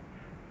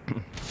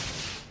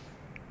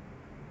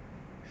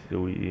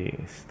 So we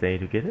stay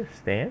together,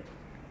 stand.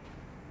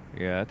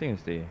 Yeah, I think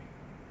stay.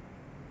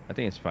 I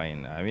think it's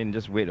fine. I mean,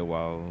 just wait a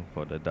while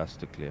for the dust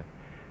to clear.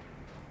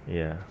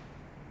 Yeah.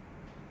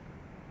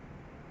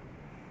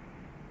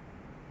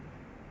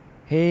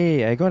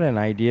 Hey, I got an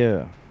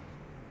idea.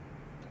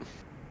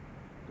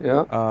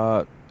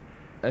 Yeah.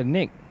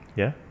 Nick,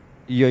 Yeah.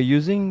 you're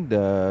using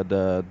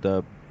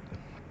the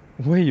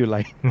where you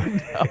like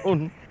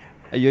down.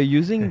 You're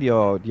using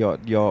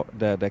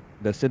the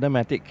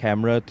cinematic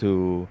camera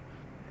to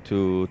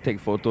take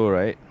photo,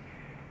 right?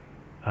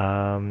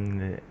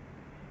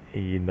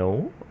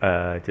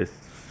 Just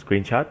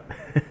screenshot.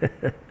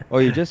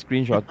 Or you just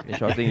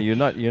shotting. You're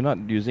not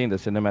using the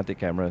cinematic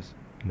cameras.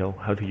 No,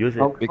 how to use it?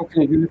 How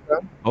can you use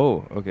that?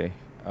 Oh, okay.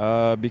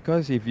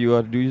 Because if you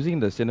are using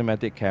the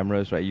cinematic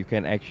cameras, right, you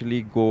can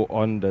actually go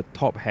on the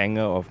top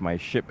hanger of my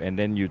ship and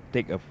then you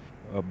take a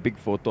big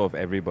photo of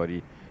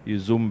everybody. You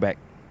zoom back.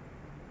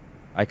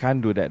 I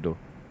can't do that though.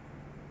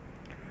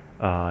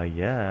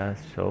 Yeah.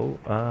 So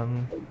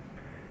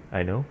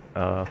I know.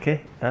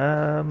 Okay.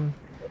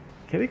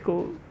 Can we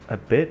go a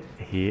bit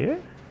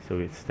here so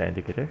we stand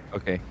together?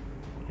 Okay,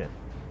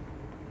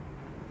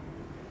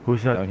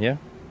 Who's not? down here.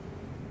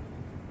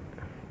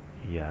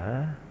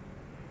 Yeah.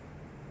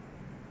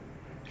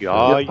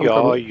 Yeah.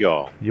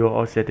 You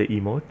all set the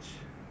emotes.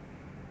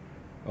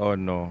 Oh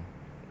no.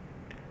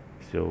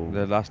 So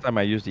The last time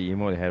I used the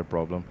emote, I had a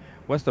problem.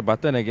 What's the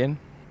button again?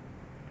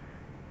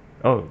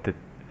 oh,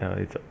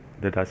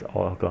 that's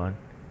all gone.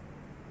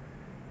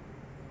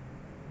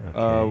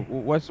 Okay.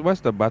 What's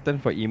the button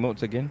for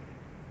emotes again?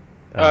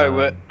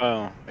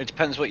 It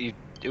depends what you.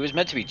 It was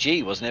meant to be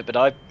G, wasn't it? But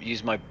I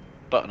used my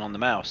button on the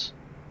mouse.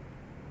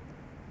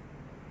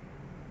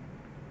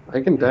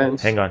 I can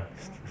dance. Hang on.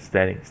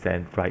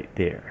 Stand right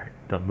there.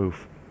 Don't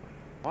move.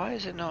 Why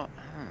is it not?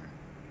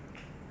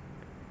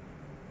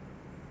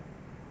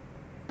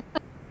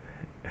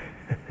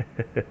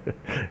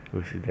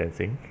 Who's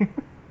dancing?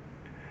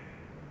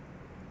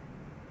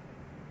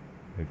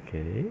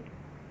 Okay.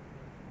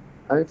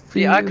 I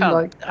feel Yeah, I can't.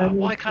 like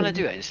Why can't I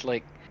do it? It's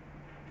like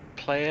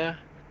player.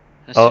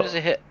 As Oh. soon as I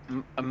hit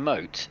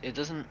emote, it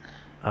doesn't.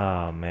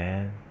 Oh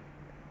man,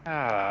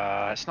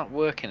 It's not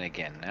working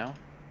again now.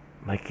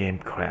 my game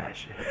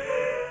crashed.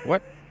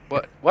 What?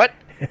 What?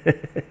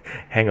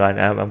 Hang on,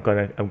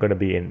 I'm gonna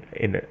be in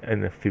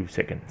a few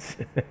seconds.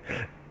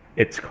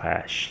 It's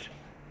crashed.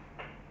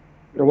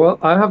 Well,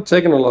 I have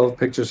taken a lot of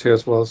pictures here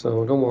as well,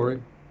 so don't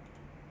worry.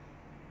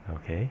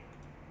 Okay.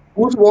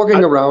 Who's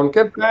walking around?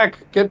 Get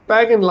back! Get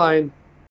back in line!